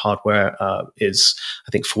terms of hardware is,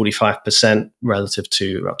 I think, 45% relative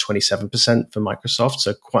to about 27% for Microsoft.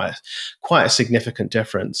 So quite a significant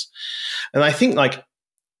difference. And I think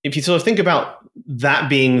if you sort of think about that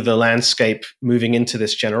being the landscape moving into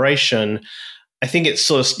this generation, I think it's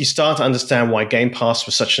sort of, you start to understand why Game Pass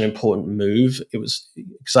was such an important move. It was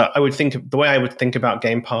because I would think the way I would think about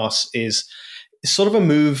Game Pass is sort of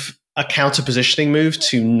a counter-positioning move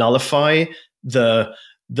to nullify the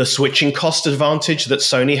switching cost advantage that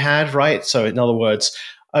Sony had, right? So in other words,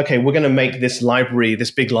 okay, we're going to make this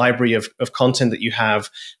big library of content that you have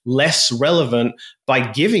less relevant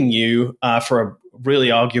by giving you for a really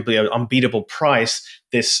arguably an unbeatable price,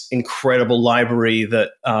 this incredible library that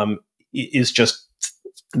is just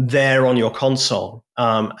there on your console.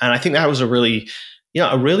 And I think that was a really,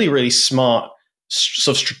 really smart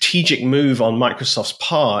sort of strategic move on Microsoft's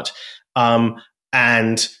part.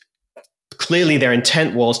 And clearly their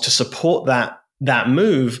intent was to support that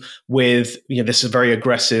move with, this is very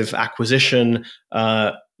aggressive acquisition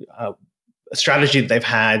strategy that they've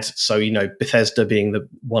had. So, Bethesda being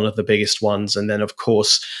one of the biggest ones. And then of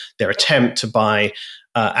course their attempt to buy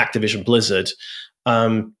Activision Blizzard.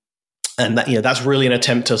 And that, that's really an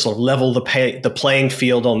attempt to sort of level the playing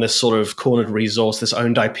field on this sort of cornered resource, this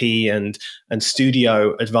owned IP and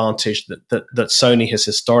studio advantage that Sony has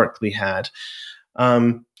historically had.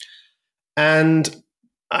 And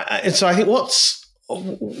so I think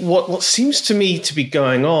what seems to me to be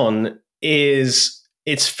going on is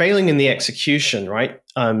it's failing in the execution, right?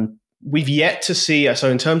 We've yet to see.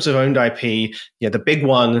 So in terms of owned IP, the big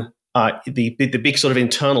one. The big sort of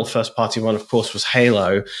internal first party one, of course, was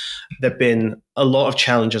Halo. There've been a lot of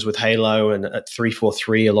challenges with Halo, and at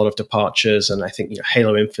 343, a lot of departures. And I think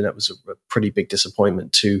Halo Infinite was a pretty big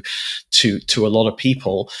disappointment to a lot of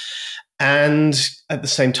people. And at the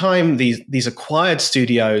same time, these acquired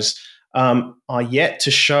studios are yet to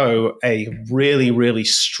show a really, really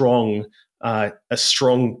strong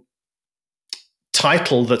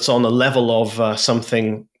title that's on the level of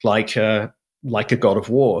something like a God of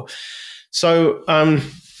War. So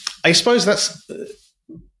I suppose that's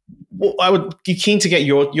what I would be keen to get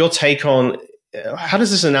your take on. How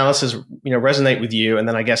does this analysis resonate with you? And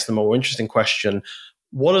then I guess the more interesting question,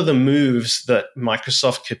 what are the moves that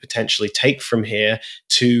Microsoft could potentially take from here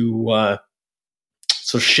to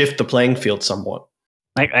sort of shift the playing field somewhat?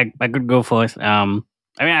 I could go first. I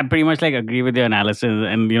pretty much agree with your analysis,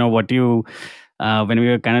 and what you when we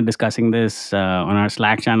were kind of discussing this on our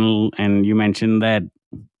Slack channel, and you mentioned that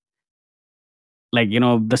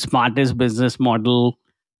the smartest business model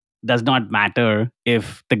does not matter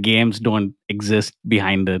if the games don't exist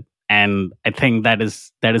behind it, and I think that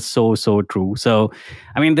is so true. So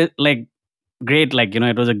great,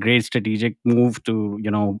 it was a great strategic move to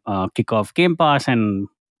kick off Game Pass, and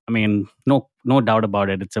no doubt about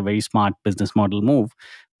it, it's a very smart business model move.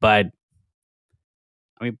 But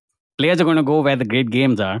players are going to go where the great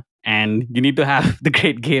games are, and you need to have the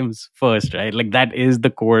great games first, right? That is the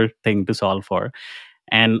core thing to solve for.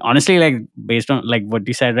 And honestly, based on what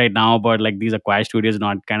you said right now about these acquired studios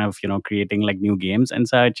not kind of creating new games and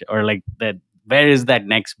such, or that, where is that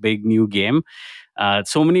next big new game?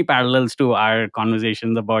 So many parallels to our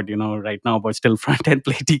conversations about right now about Stillfront and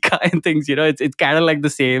Playtika and things. It's kind of the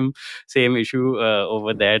same issue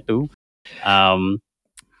over there too.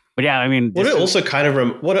 But yeah, what it also kind of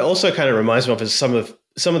reminds me of is some of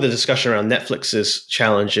the discussion around Netflix's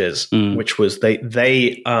challenges, which was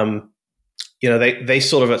they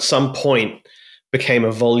sort of at some point became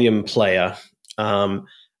a volume player,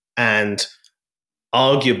 and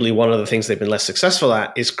arguably one of the things they've been less successful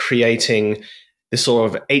at is creating this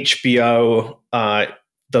sort of HBO,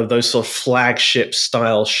 those sort of flagship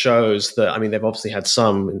style shows that, they've obviously had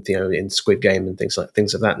some, in Squid Game and things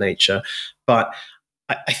of that nature. But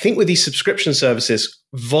I think with these subscription services,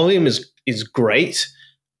 volume is great,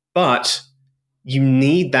 but you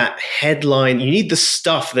need that headline. You need the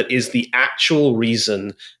stuff that is the actual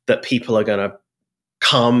reason that people are going to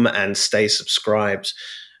come and stay subscribed.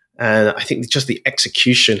 And I think just the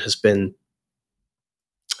execution has been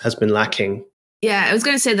lacking. Yeah, I was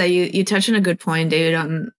going to say that you touched on a good point, David,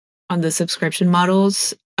 on the subscription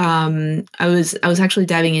models. I was actually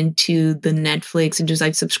diving into the Netflix and just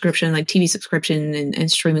subscription, TV subscription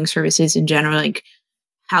and streaming services in general,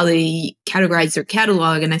 how they categorize their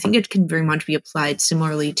catalog, and I think it can very much be applied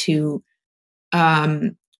similarly to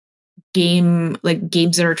games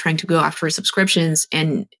that are trying to go after subscriptions,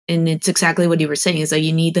 and it's exactly what you were saying, is that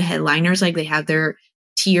you need the headliners, they have their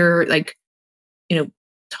tier,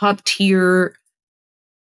 top tier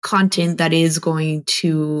content that is going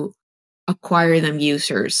to acquire them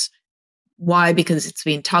users. Why? Because it's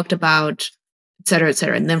being talked about, et cetera, et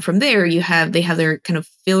cetera. And then from there, they have their kind of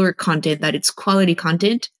filler content, that it's quality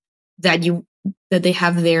content that they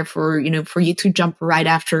have there for you to jump right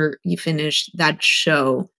after you finish that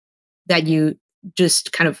show that you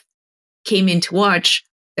just kind of came in to watch.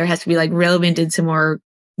 There has to be relevant and similarly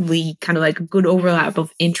kind of good overlap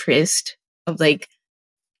of interest of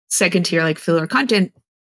second tier filler content.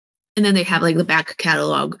 And then they have the back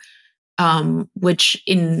catalog, which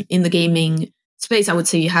in the gaming space, I would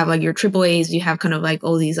say you have your AAAs, you have kind of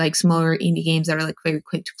all these smaller indie games that are very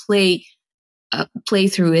quick to play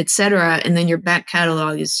through, etc. And then your back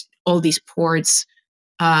catalog is all these ports,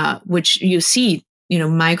 which you see,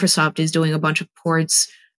 Microsoft is doing a bunch of ports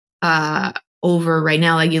over right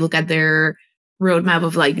now. You look at their roadmap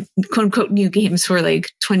of quote unquote new games for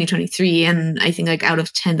 2023, and I think out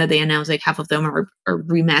of 10 that they announced, half of them are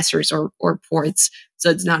remasters or ports, so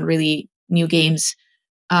it's not really new games.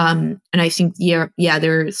 And I think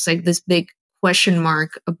there's this big question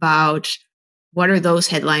mark about what are those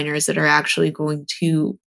headliners that are actually going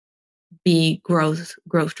to be growth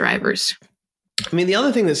drivers. The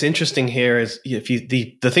other thing that's interesting here is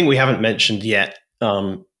the thing we haven't mentioned yet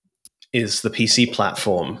is the PC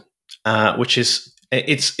platform. which is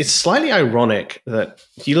it's slightly ironic that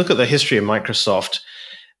if you look at the history of Microsoft,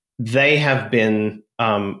 they have been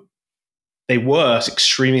they were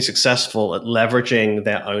extremely successful at leveraging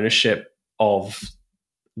their ownership of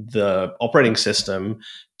the operating system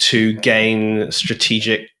to gain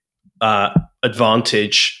strategic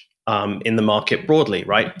advantage in the market broadly,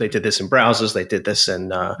 right? They did this in browsers. They did this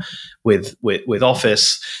in with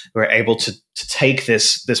Office. We were able to take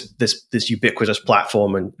this ubiquitous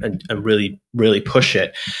platform and really push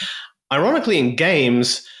it. Ironically, in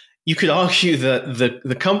games, you could argue that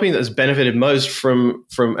the company that has benefited most from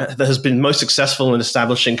that has been most successful in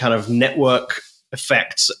establishing kind of network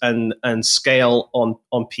effects and scale on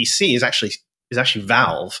PC is actually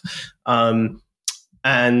Valve,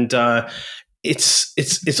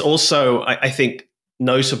 it's also I think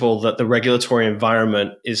notable that the regulatory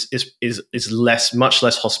environment is much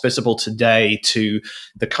less hospitable today to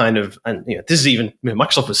the kind of, and this is even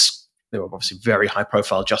Microsoft they were obviously very high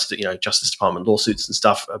profile Justice Department lawsuits and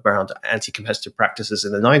stuff around anti-competitive practices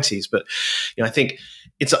in the 90s. But I think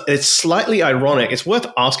it's slightly ironic. It's worth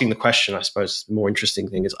asking the question, I suppose. The more interesting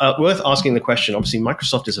thing is worth asking the question. Obviously,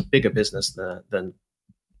 Microsoft is a bigger business than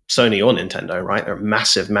Sony or Nintendo, right? They're a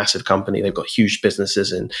massive, massive company. They've got huge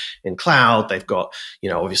businesses in cloud. They've got,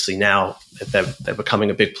 obviously now they're becoming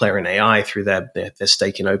a big player in AI through their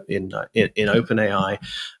stake in OpenAI.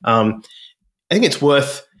 I think it's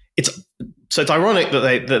ironic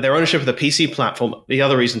that their ownership of the PC platform. The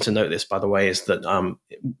other reason to note this, by the way, is that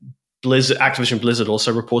Activision Blizzard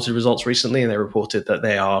also reported results recently, and they reported that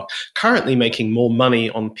they are currently making more money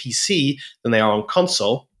on PC than they are on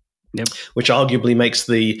console. Yep. Which arguably makes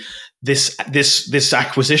this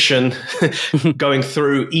acquisition going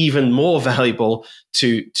through even more valuable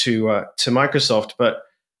to Microsoft. But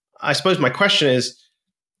I suppose my question is,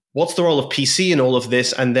 what's the role of PC in all of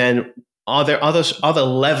this? And then are there other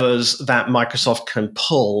levers that Microsoft can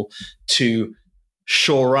pull to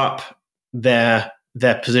shore up their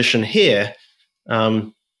position here?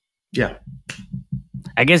 Yeah.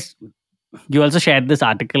 I guess you also shared this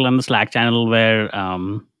article on the Slack channel where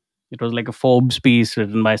it was like a Forbes piece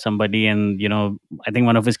written by somebody, and I think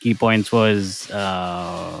one of his key points was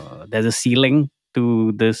there's a ceiling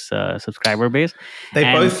to this subscriber base.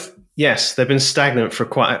 They've been stagnant for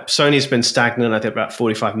Sony's been stagnant, I think, about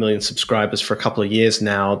 45 million subscribers for a couple of years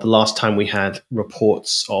now. The last time we had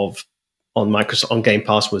reports on Microsoft on Game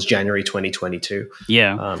Pass was January 2022.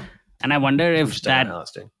 Yeah. And I wonder if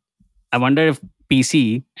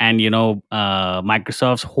PC and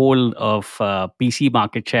Microsoft's hold of PC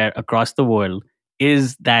market share across the world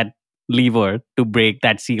is that lever to break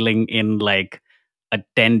that ceiling in like a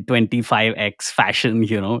 10-25x fashion,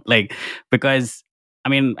 because I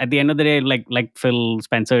mean, at the end of the day, like Phil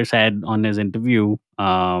Spencer said on his interview,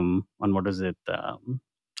 on what is it,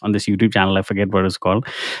 on this YouTube channel, I forget what it's called.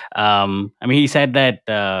 I mean, he said that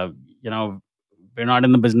we're not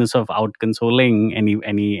in the business of out consoling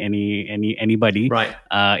anybody. Right.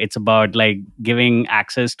 It's about like giving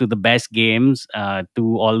access to the best games to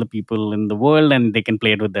all the people in the world, and they can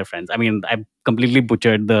play it with their friends. I mean, I completely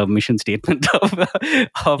butchered the mission statement of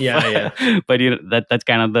but that's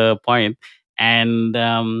kind of the point. And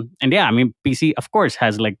yeah, I mean, PC of course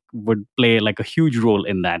would play like a huge role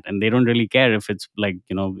in that, and they don't really care if it's like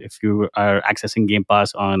if you are accessing Game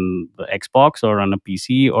Pass on the Xbox or on a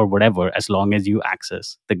PC or whatever, as long as you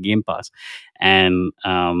access the Game Pass. And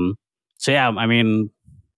so yeah, I mean,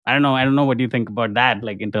 I don't know what you think about that,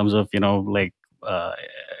 like in terms of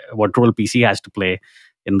what role PC has to play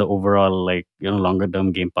in the overall longer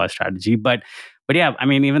term Game Pass strategy. But yeah, I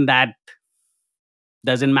mean, even that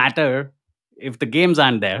doesn't matter if the games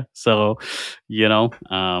aren't there. So,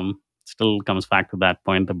 still comes back to that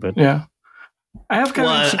point a bit. Yeah. I have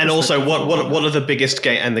and also what are the biggest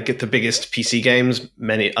game and the biggest PC games?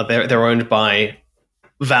 Many are they're owned by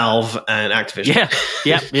Valve and Activision.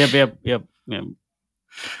 Yep.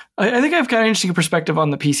 I think I have kind of interesting perspective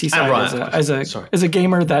on the PC side as a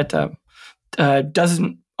gamer that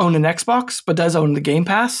doesn't own an Xbox but does own the Game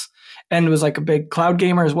Pass, and was like a big cloud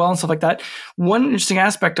gamer as well and stuff like that. One interesting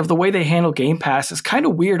aspect of the way they handle Game Pass is kind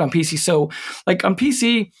of weird on PC. So like on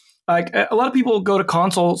PC, like a lot of people go to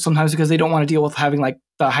console sometimes because they don't want to deal with having like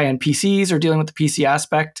the high-end PCs or dealing with the PC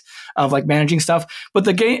aspect of like managing stuff. But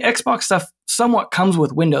the Xbox stuff somewhat comes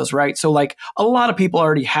with Windows, right? So like a lot of people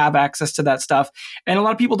already have access to that stuff. And a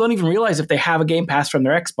lot of people don't even realize if they have a Game Pass from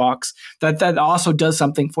their Xbox, that also does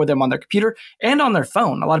something for them on their computer and on their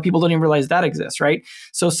phone. A lot of people don't even realize that exists, right?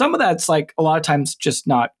 So some of that's like a lot of times just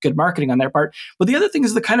not good marketing on their part. But the other thing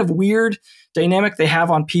is the kind of weird dynamic they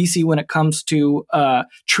have on PC when it comes to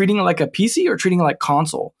treating it like a PC or treating it like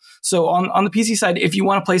console. So on the PC side, if you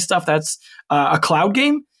want to play stuff that's a cloud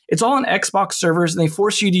game, it's all on Xbox servers, and they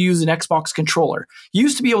force you to use an Xbox controller. You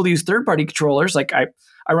used to be able to use third-party controllers, like I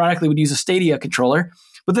ironically would use a Stadia controller,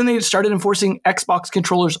 but then they started enforcing Xbox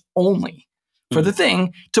controllers only for the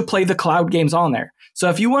thing to play the cloud games on there. So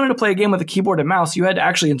if you wanted to play a game with a keyboard and mouse, you had to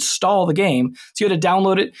actually install the game. So you had to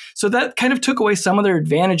download it. So that kind of took away some of their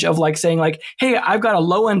advantage of like saying like, hey, I've got a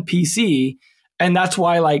low-end PC, and that's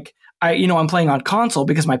why like I'm playing on console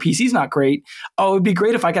because my PC's not great. Oh, it'd be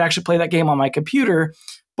great if I could actually play that game on my computer.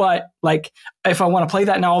 But like, if I want to play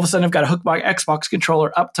that now, all of a sudden I've got to hook my Xbox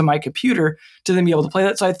controller up to my computer to then be able to play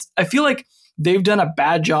that. So I feel like they've done a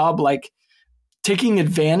bad job, like taking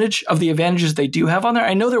advantage of the advantages they do have on there.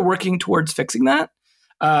 I know they're working towards fixing that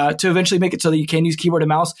to eventually make it so that you can use keyboard and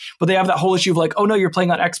mouse. But they have that whole issue of like, oh no, you're playing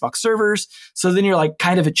on Xbox servers. So then you're like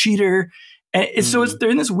kind of a cheater. And so they're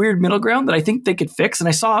in this weird middle ground that I think they could fix. And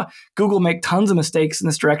I saw Google make tons of mistakes in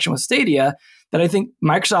this direction with Stadia that I think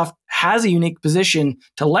Microsoft has a unique position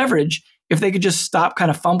to leverage if they could just stop kind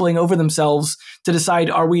of fumbling over themselves to decide,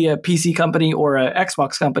 are we a PC company or an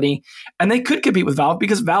Xbox company? And they could compete with Valve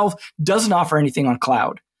because Valve doesn't offer anything on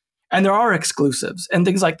cloud. And there are exclusives and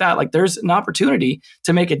things like that. Like there's an opportunity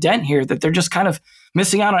to make a dent here that they're just kind of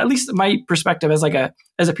missing out on, at least my perspective as a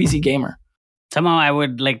PC gamer. Somehow I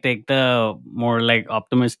would like take the more like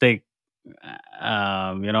optimistic,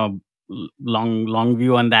 long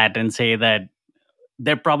view on that and say that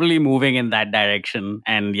they're probably moving in that direction.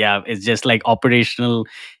 And yeah, it's just like operational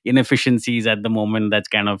inefficiencies at the moment that's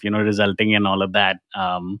kind of, resulting in all of that.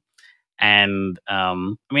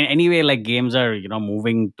 Anyway, like games are,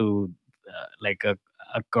 moving to like a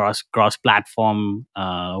cross platform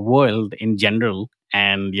world in general.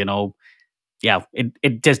 And,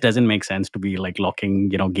 it just doesn't make sense to be like locking,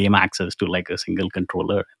 game access to like a single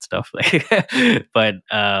controller and stuff. Like, but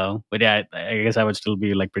yeah, I guess I would still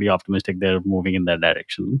be like pretty optimistic they're moving in that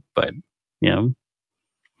direction. But yeah,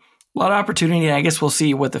 a lot of opportunity. And I guess we'll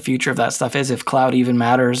see what the future of that stuff is, if cloud even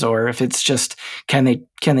matters, or if it's just can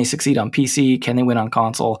they succeed on PC? Can they win on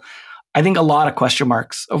console? I think a lot of question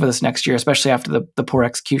marks over this next year, especially after the poor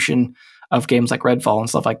execution of games like Redfall and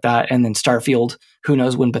stuff like that. And then Starfield, who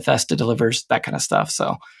knows when Bethesda delivers, that kind of stuff.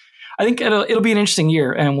 So I think it'll be an interesting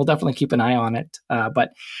year, and we'll definitely keep an eye on it.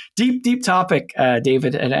 But deep topic,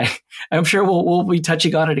 David, and I'm sure we'll be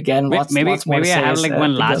touching on it again. Lots more to say. I have like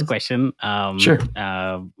one last question. Sure.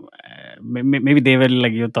 Maybe David,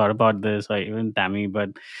 like you thought about this, or even Tammy,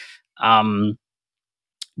 but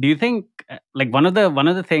do you think like one of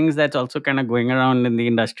the things that's also kind of going around in the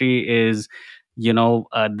industry is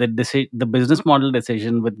the business model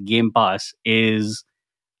decision with Game Pass is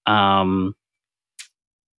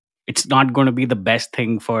it's not going to be the best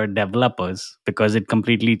thing for developers because it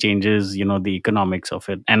completely changes the economics of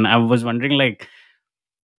it. And I was wondering, like,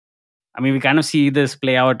 we kind of see this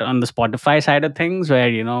play out on the Spotify side of things, where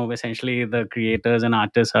essentially the creators and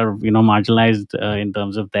artists are marginalized in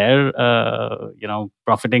terms of their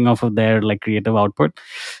profiting off of their like creative output.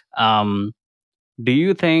 Do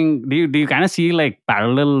you kind of see like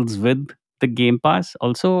parallels with the Game Pass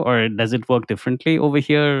also, or does it work differently over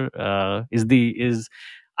here? Are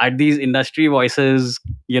these industry voices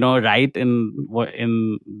right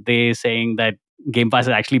in they saying that Game Pass is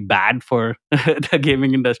actually bad for the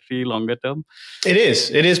gaming industry longer term? It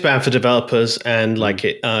is bad for developers, and like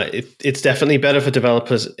it's definitely better for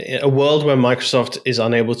developers. A world where Microsoft is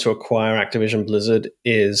unable to acquire Activision Blizzard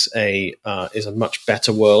is a much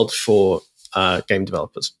better world for game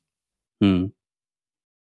developers.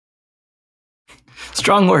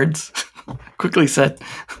 Strong words, quickly said.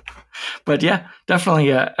 But yeah,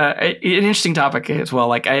 definitely an interesting topic as well.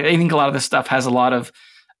 Like I think a lot of this stuff has a lot of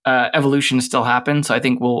evolution still happen. So I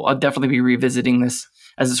think we'll definitely be revisiting this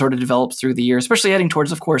as it sort of develops through the year, especially heading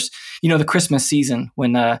towards, of course, the Christmas season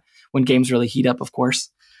when games really heat up, of course.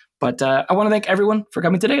 But I want to thank everyone for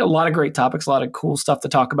coming today. A lot of great topics, a lot of cool stuff to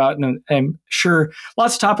talk about. And I'm sure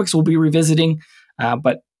lots of topics we'll be revisiting.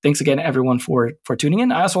 But thanks again, everyone, for tuning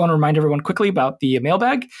in. I also want to remind everyone quickly about the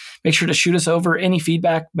mailbag. Make sure to shoot us over any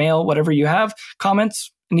feedback, mail, whatever you have,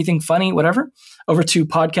 comments, anything funny, whatever, over to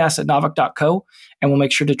podcast@novak.co. And we'll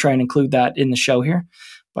make sure to try and include that in the show here.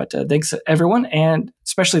 But thanks, everyone. And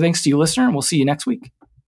especially thanks to you, listener. And we'll see you next week.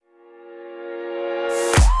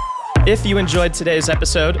 If you enjoyed today's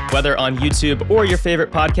episode, whether on YouTube or your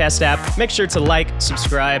favorite podcast app, make sure to like,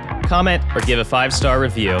 subscribe, comment, or give a 5-star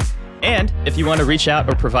review. And if you want to reach out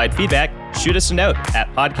or provide feedback, shoot us a note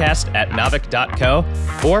at podcast@naavik.co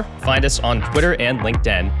or find us on Twitter and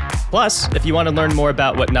LinkedIn. Plus, if you want to learn more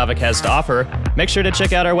about what Naavik has to offer, make sure to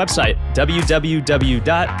check out our website,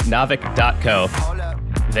 www.naavik.co.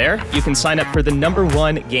 There, you can sign up for the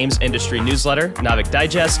 #1 games industry newsletter, Naavik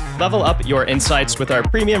Digest, level up your insights with our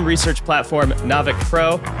premium research platform, Naavik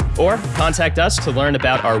Pro, or contact us to learn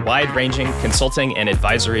about our wide-ranging consulting and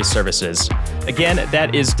advisory services. Again,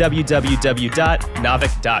 that is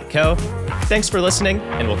www.naavik.co. Thanks for listening,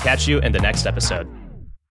 and we'll catch you in the next episode.